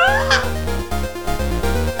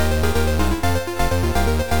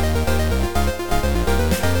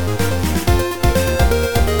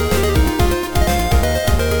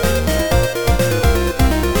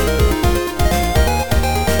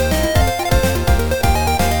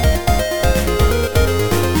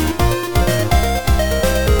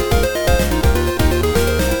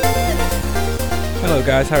 Hello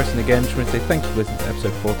guys, Harrison again. Just want to say thank you for listening to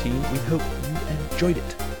episode 14. We hope you enjoyed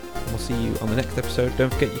it. And we'll see you on the next episode.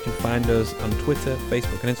 Don't forget you can find us on Twitter,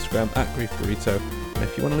 Facebook and Instagram at Grief Burrito. And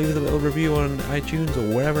if you want to leave us a little review on iTunes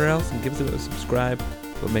or wherever else and give us a little subscribe,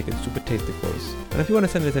 we'll make it super tasty for us. And if you want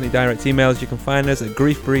to send us any direct emails, you can find us at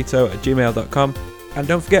griefburrito@gmail.com. And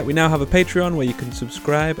don't forget, we now have a Patreon where you can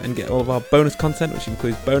subscribe and get all of our bonus content, which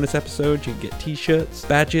includes bonus episodes. You can get t-shirts,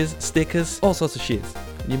 badges, stickers, all sorts of shit.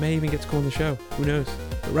 And you may even get to come on the show. Who knows?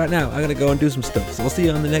 But right now, I gotta go and do some stuff. So I'll see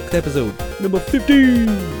you on the next episode. Number 15!